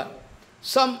river,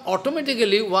 some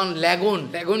automatically one lagoon,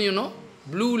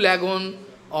 blue lagoon,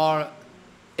 or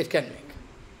it can make.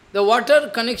 The water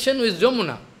connection with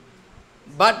Jamuna,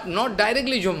 but not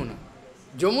directly Jamuna.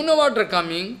 Jamuna water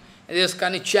coming, there's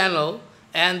kind of channel,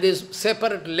 and this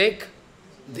separate lake,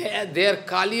 there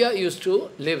Kaliya used to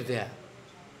live there.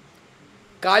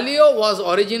 Kaliya was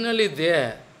originally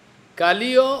there.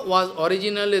 Kaliya was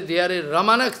originally there in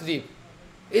Ramanakdeep.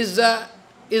 Is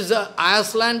the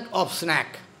Iceland of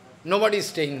snack. Nobody is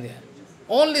staying there.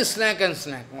 Only snack and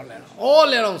snack,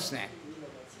 all around snack.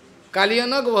 Kaliya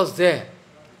Dah was there.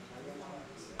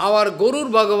 Our Gurur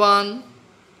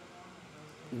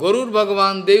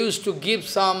Bhagavan, they used to give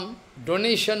some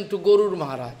donation to Gurur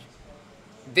Maharaj.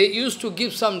 They used to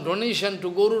give some donation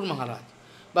to Gurur Maharaj.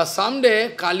 But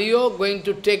someday, Kaliya going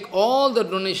to take all the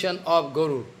donation of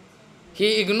Guru.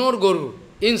 He ignored Guru,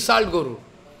 insult Guru.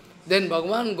 Then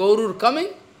Bhagavan, Gurur coming,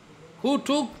 who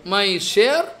took my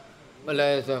share? Well,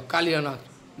 Kaliya Dah.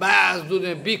 Bas,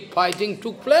 big fighting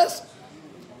took place.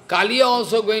 Kaliya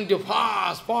also going to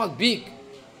fast, big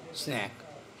snack.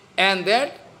 And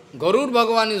that Gurur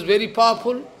Bhagavan is very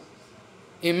powerful,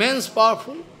 immense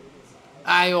powerful.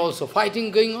 I also fighting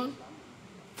going on.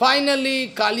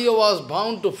 Finally, Kaliya was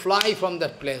bound to fly from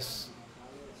that place.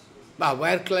 But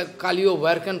where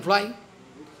can fly?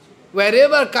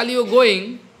 Wherever Kaliya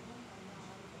going,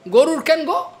 Gurur can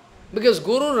go. Because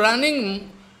Guru running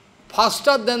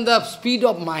faster than the speed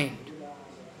of mind.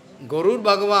 Gurur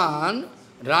Bhagavan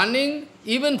running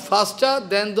even faster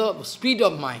than the speed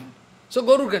of mind. So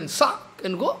Guru can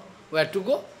go. Where to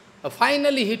go?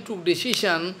 Finally he took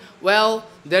decision, well,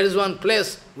 there is one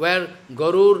place where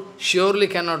Guru surely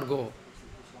cannot go.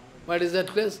 What is that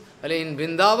place? Well, in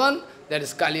Vrindavan, that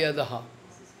is Kaliya Dah.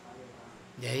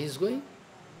 There he is going.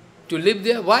 To live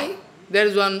there. Why? There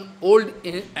is one old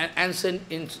ancient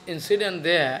incident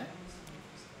there.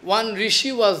 One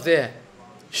rishi was there,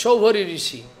 Shaubhari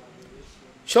rishi.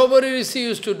 Shaubhari rishi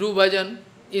used to do bhajan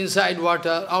inside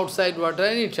water, outside water,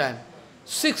 anytime.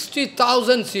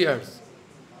 60,000 years.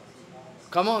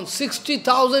 Come on,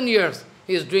 60,000 years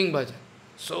he is doing bhajan.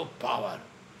 So power.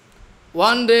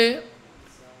 One day,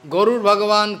 Gurur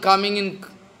Bhagavan coming in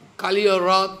Kaliya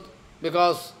Dah,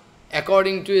 because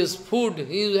according to his food,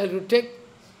 he had to take.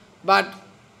 But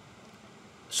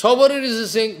Shaubhari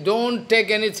is saying, don't take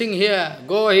anything here,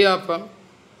 go here.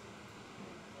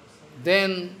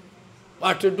 Then,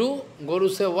 what to do? Guru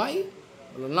said, why?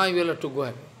 Well, now you will have to go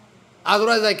ahead.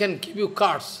 Otherwise I can give you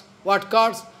cards. What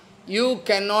cards? You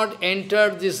cannot enter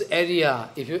this area.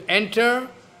 If you enter,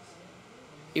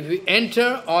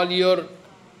 all your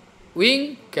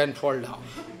wing can fall down.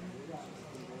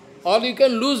 Or you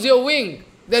can lose your wing.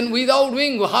 Then without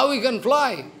wing, how you can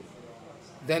fly?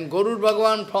 Then Gurur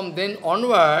Bhagavan from then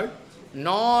onward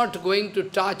not going to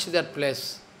touch that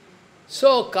place.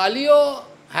 So Kaliya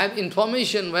have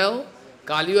information, well,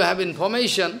 Kaliya have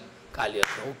information, Kaliya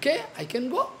said, okay, I can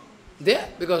go there,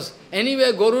 because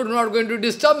anyway Guru is not going to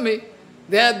disturb me.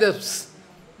 They have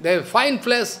the fine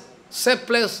place, safe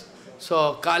place.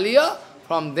 So Kaliya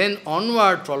from then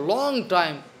onward, for a long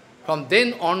time, from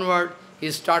then onward, he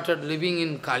started living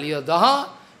in Kaliya Dah,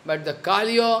 but the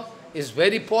Kaliya is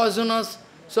very poisonous.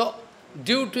 So,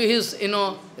 due to his,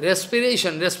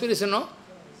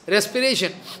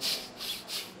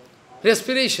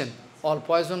 respiration, all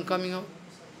poison coming out.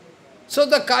 So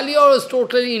the Kaliya was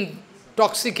totally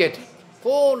intoxicated,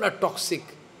 full of toxic,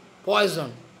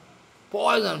 poison,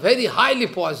 very highly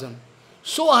poison.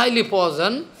 So highly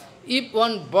poison, if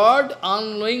one bird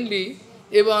unknowingly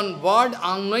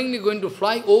going to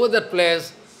fly over that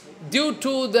place, due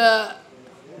to the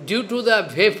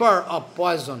vapor of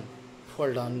poison,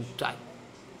 fall down and die.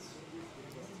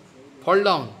 Fall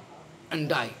down and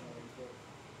die.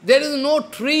 There is no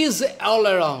trees all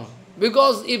around.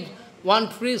 Because if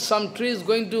some tree is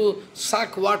going to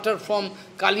suck water from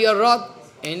Kaliya Dah,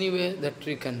 anyway that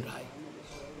tree can die.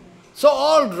 So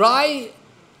all dry,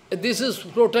 this is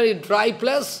totally dry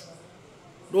place.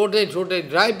 Totally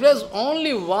dry place.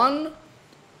 Only one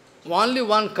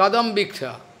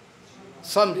Kadambika.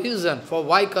 Some reason for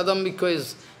why Kadambika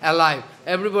is alive.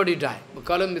 Everybody died, but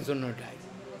Kadambika will not die.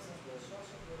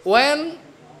 When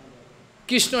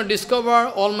Krishna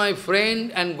discovered all my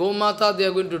friend and Gomata, they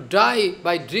are going to die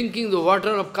by drinking the water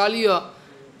of Kaliya,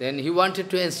 then he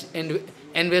wanted to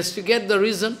investigate the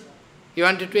reason. He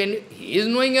is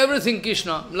knowing everything,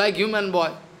 Krishna, like human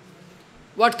boy.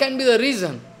 What can be the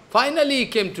reason? Finally he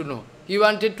came to know. He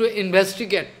wanted to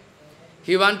investigate.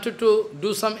 He wanted to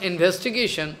do some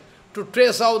investigation to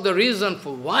trace out the reason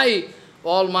for why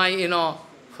all my,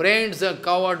 friends,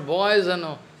 coward boys,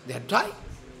 they die.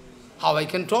 How I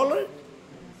can tolerate?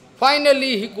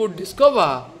 Finally he could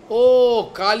discover,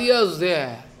 oh, Kaliya is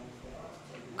there.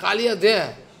 Kaliya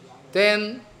there.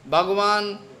 Then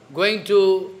Bhagavan going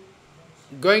to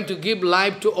give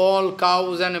life to all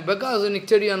cows, and because of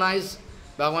nectarian eyes,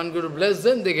 Bhagavan going to bless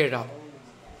them, they get up.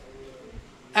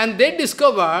 And they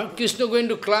discover Krishna going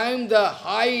to climb the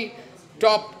high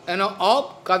top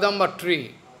of Kadamba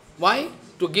tree. Why?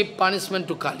 To give punishment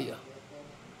to Kaliya.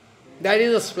 That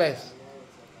is the place.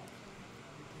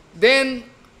 Then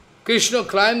Krishna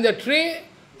climbed the tree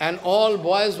And all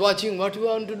boys watching, what you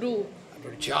want to do? I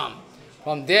have to jump.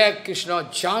 From there, Krishna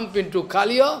jump into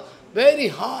Kaliya, very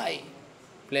high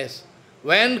place.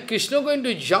 When Krishna going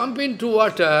to jump into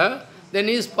water, then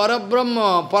he is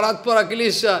Parabrahma, Paratpara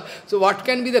Kilesha. So what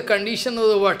can be the condition of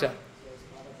the water?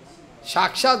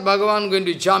 Sakshat Bhagavan going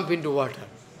to jump into water.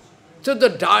 So the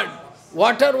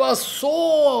water was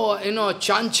so,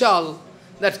 chanchal,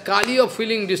 that Kaliya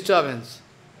feeling disturbance.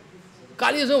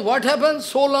 Kaliya said, what happens?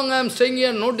 So long I am staying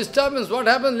here, no disturbance. What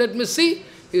happens? Let me see.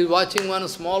 He is watching one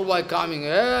small boy coming.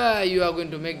 Hey, you are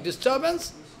going to make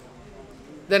disturbance?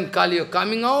 Then Kaliya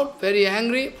coming out, very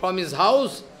angry, from his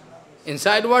house,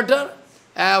 inside water.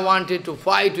 I wanted to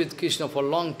fight with Krishna for a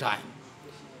long time.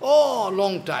 Oh,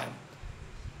 long time.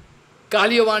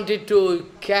 Kaliya wanted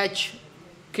to catch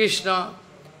Krishna,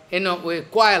 with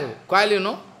coil.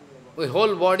 Coil, with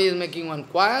whole body is making one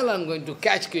coil and going to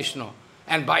catch Krishna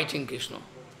and biting Krishna.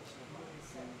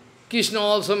 Krishna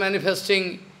also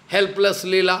manifesting helpless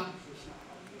lila.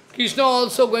 Krishna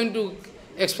also going to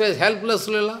express helpless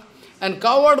lila. And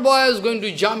coward boy is going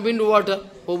to jump into water.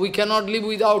 Oh, we cannot live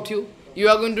without you. You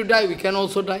are going to die, we can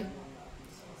also die.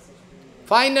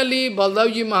 Finally,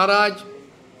 Baldavji Maharaj,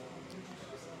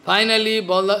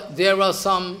 there was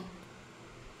some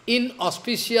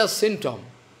inauspicious symptom.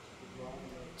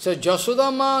 So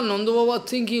Jasodama, Nandababa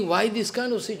thinking, why this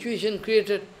kind of situation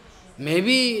created?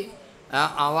 Maybe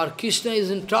our Krishna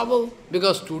is in trouble,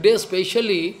 because today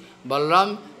especially,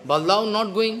 Balram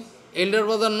not going, elder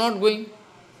brother not going.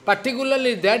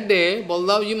 Particularly that day,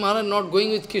 Baldavji Maharaj not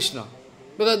going with Krishna,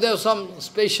 because there was some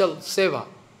special seva.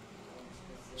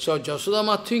 So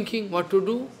Jasodama thinking what to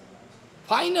do.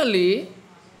 Finally,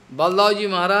 Baldavji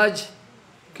Maharaj,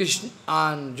 Krishna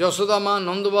and Jasodama,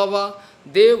 Nanda Baba,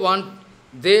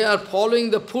 they are following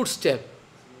the footstep.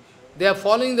 They are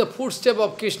following the footstep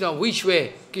of Krishna, which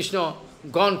way Krishna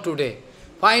gone today.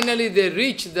 Finally they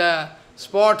reach the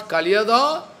spot Kaliya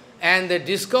Dah, and they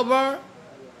discover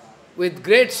with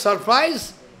great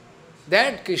surprise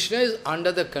that Krishna is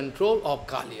under the control of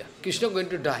Kaliya. Krishna is going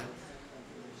to die.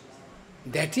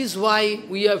 That is why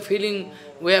we are feeling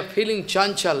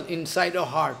chanchal inside our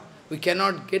heart. We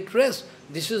cannot get rest.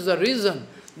 This is the reason.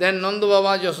 Then Nanda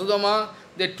Baba, Jasodama,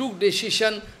 they took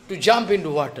decision to jump into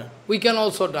water. We can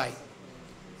also die.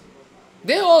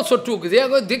 They also took,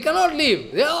 they cannot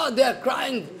leave. They are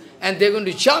crying and they are going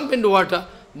to jump into water.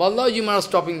 Baldavji Maharaj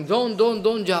stopping,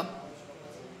 don't jump.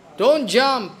 Don't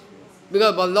jump.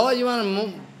 Because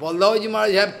Baldavji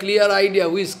Maharaj have clear idea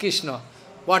who is Krishna,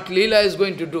 what lila is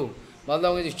going to do.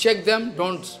 Baldavji Maharaj check them,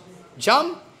 don't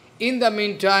jump. In the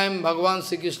meantime, Bhagavan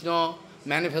Sri Krishna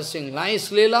manifesting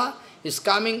nice lila is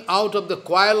coming out of the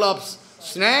coil of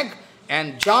snake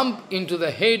and jump into the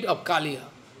head of Kaliya.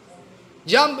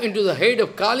 Jump into the head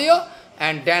of Kaliya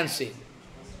and dancing.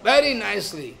 Very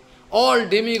nicely. All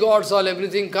demigods, all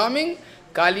everything coming.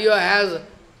 Kaliya has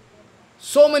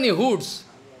so many hoods.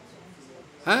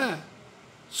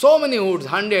 So many hoods,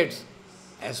 hundreds.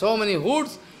 And so many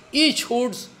hoods. Each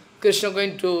hoods, Krishna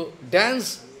going to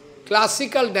dance,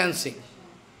 classical dancing.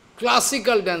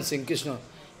 Classical dancing, Krishna.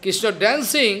 Krishna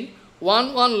dancing,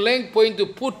 one leg going to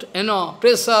put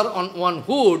pressure on one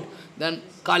hood, then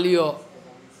Kaliya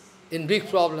in big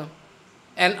problem.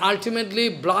 And ultimately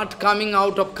blood coming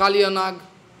out of Kaliya Nag.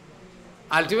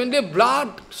 Ultimately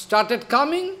blood started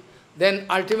coming, then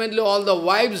ultimately all the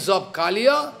wives of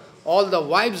Kaliya,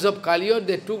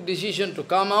 they took decision to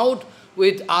come out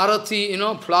with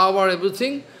harati, flower,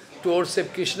 everything, to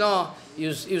worship Krishna.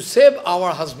 You save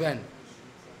our husband.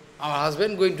 Our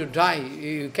husband going to die.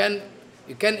 You can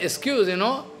excuse,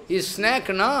 he's snake,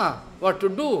 what to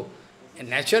do? And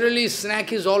naturally,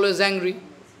 snake is always angry.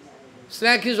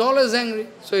 Snake is always angry,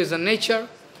 so it's a nature.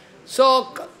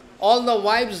 So, all the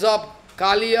wives of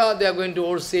Kaliya, they are going to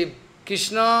worship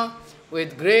Krishna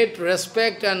with great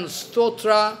respect and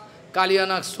stotra,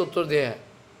 Kaliyanak stotra there.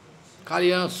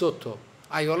 Kaliyanak stotra.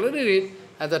 I already read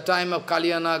at the time of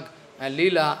Kaliyanak and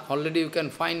lila, already you can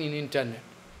find in internet.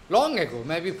 Long ago,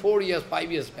 maybe 4 years,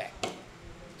 5 years back.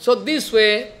 So this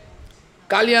way,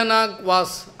 Kaliyanak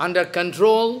was under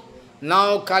control.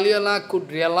 Now Kaliyanak could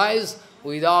realize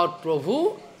without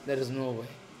Prabhu, there is no way.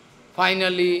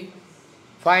 Finally,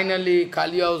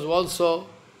 Kaliya was also,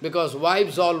 because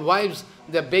all wives,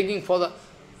 they are begging for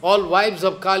all wives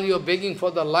of Kaliya are begging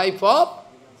for the life of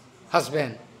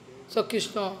husband. So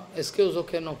Krishna excuse,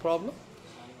 okay, no problem.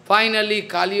 Finally,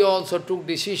 Kaliya also took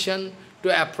decision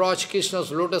to approach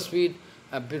Krishna's lotus feet,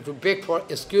 to beg for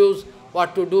excuse,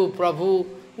 what to do, Prabhu.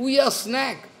 We are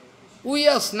snake.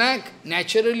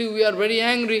 Naturally, we are very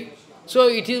angry. So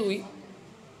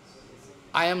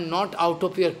I am not out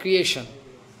of your creation.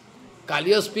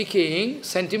 Kaliya speaking,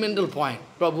 sentimental point.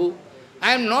 Prabhu,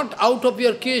 I am not out of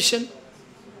your creation.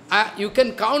 You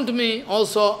can count me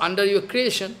also under your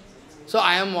creation. So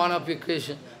I am one of your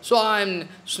creation. So I am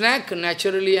snake,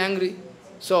 naturally angry.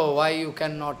 So why you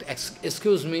cannot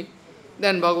excuse me?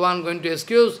 Then Bhagavan going to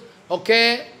excuse.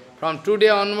 Okay, from today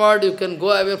onward you can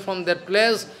go away from that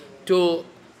place to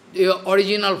your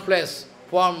original place,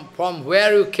 from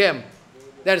where you came.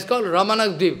 That is called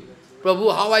Ramanakdeep.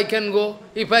 Prabhu, how I can go?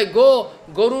 If I go,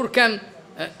 Guru can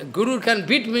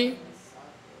beat me.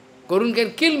 Guru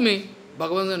can kill me.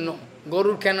 Bhagavan said, no,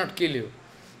 Guru cannot kill you.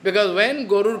 Because when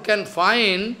Guru can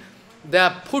find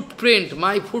the footprint,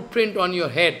 my footprint on your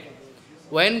head,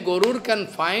 when Guru can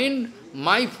find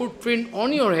my footprint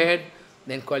on your head,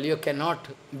 then Kaliya cannot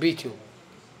beat you,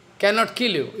 cannot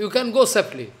kill you. You can go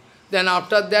safely. Then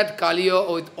after that,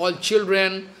 Kaliya with all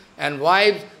children and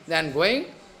wives, then going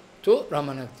to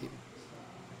Ramanakdeep.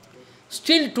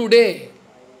 Still today,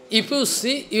 if you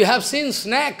see, you have seen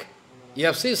snake, you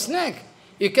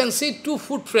can see two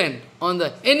footprints on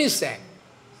any snake.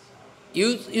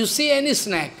 You see any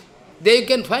snake, there you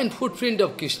can find footprint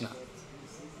of Krishna.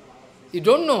 You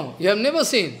don't know, you have never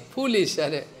seen. Foolish,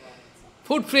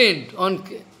 footprint on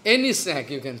any snake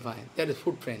you can find. That is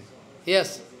footprint.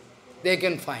 Yes, they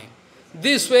can find.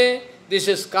 This way, this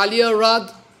is Kaliya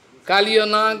Radha. Kaliya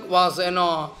Nag was,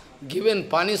 given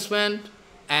punishment,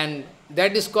 and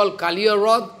that is called Kaliya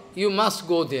Radha. You must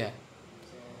go there.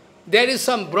 There is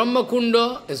some Brahma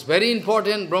Kunda, it's very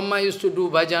important. Brahma used to do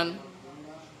bhajan.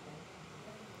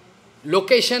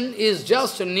 Location is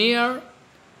just near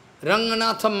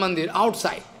Ranganatham Mandir,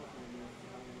 outside.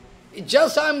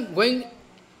 Just I am going,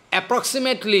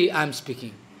 approximately I am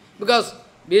speaking. Because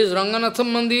this is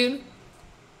Ranganatham Mandir.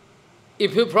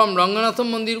 If you from Ranganatham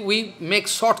Mandir, we make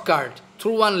shortcut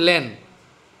through one lane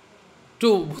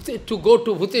to go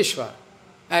to Bhuteshwar,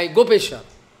 Gopeshwar.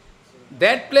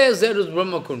 That place there is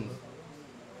Brahma Kunda.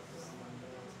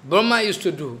 Brahma used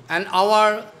to do, and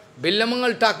our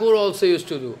Billamangal Thakur also used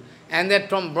to do. And that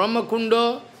from Brahma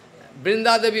Kunda,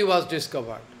 Vrindadevi was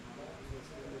discovered.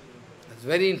 It's a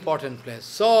very important place.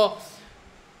 So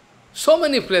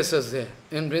many places there.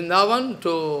 In Vrindavan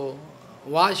to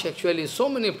wash, actually, so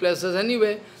many places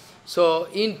anyway. So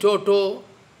in toto,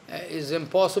 is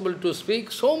impossible to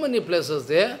speak. So many places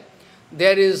there.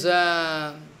 There is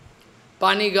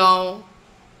Panigaon,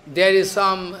 there is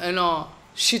some,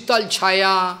 Shital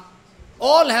Chaya,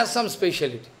 all has some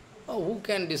speciality. Oh, who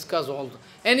can discuss all?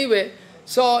 Anyway,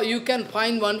 so you can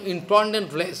find one important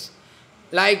place.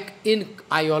 Like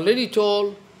I already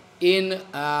told, in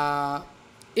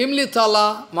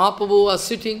Imlitala, Mahaprabhu was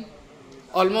sitting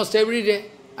almost every day.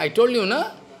 I told you,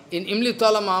 na? In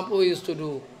Imlitala, Mahaprabhu used to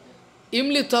do.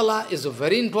 Imlitala is a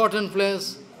very important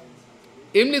place.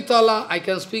 Imlitala, I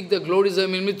can speak the glories of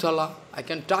Imlitala. I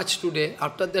can touch today.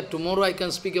 After that, tomorrow I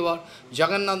can speak about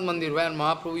Jagannath Mandir, where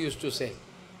Mahaprabhu used to say.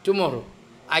 Tomorrow,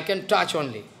 I can touch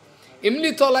only.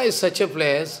 Imlitala is such a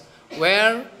place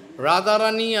where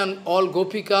Radharani and all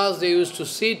Gopikas, they used to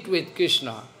sit with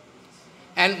Krishna.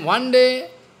 And one day,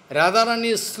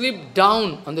 Radharani slipped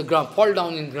down on the ground, fall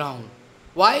down in ground.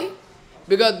 Why?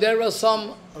 Because there was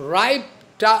some ripe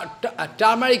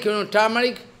turmeric,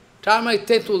 turmeric,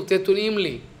 tetul,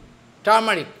 imli,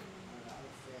 turmeric.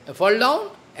 They fall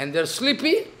down and they're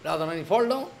sleepy, Radharani fall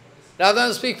down.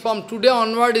 Radharani speak, from today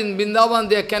onward in Vrindavan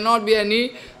there cannot be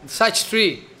any such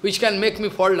tree which can make me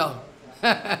fall down.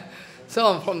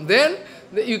 So from then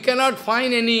you cannot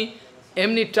find any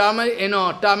turmeric,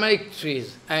 turmeric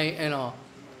trees.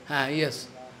 Yes.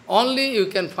 Only you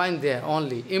can find there,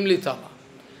 only, Imlitala.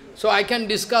 So I can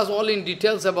discuss all in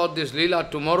details about this lila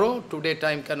tomorrow. Today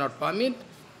time cannot permit.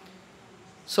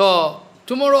 So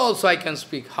tomorrow also I can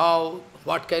speak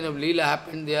what kind of lila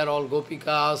happened there, all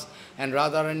Gopikas and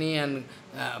Radharani and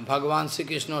Bhagavan Sri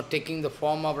Krishna taking the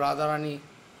form of Radharani.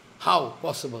 How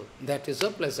possible? That is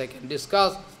a place I can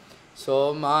discuss.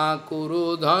 So ma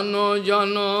kuru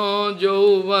dhanajana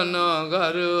yauvana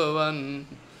garvaṃ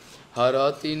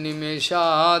harati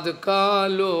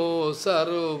nimeśhāt-kālaḥ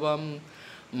sarvam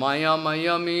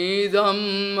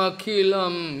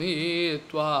māyāmayamidam-akhilaṃ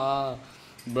hitvā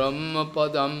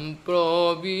brahmapadaṃ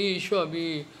praviśa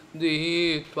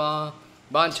hitvā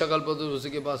vanchakalpatarusya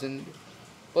ke pasin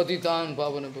patitān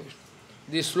pavana bhakti.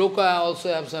 This sloka also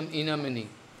have some inner meaning.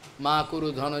 Ma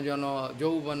kuru dhanajana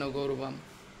yauvana garvaṃ.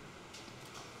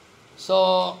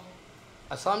 So,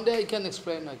 someday I can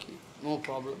explain, no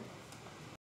problem.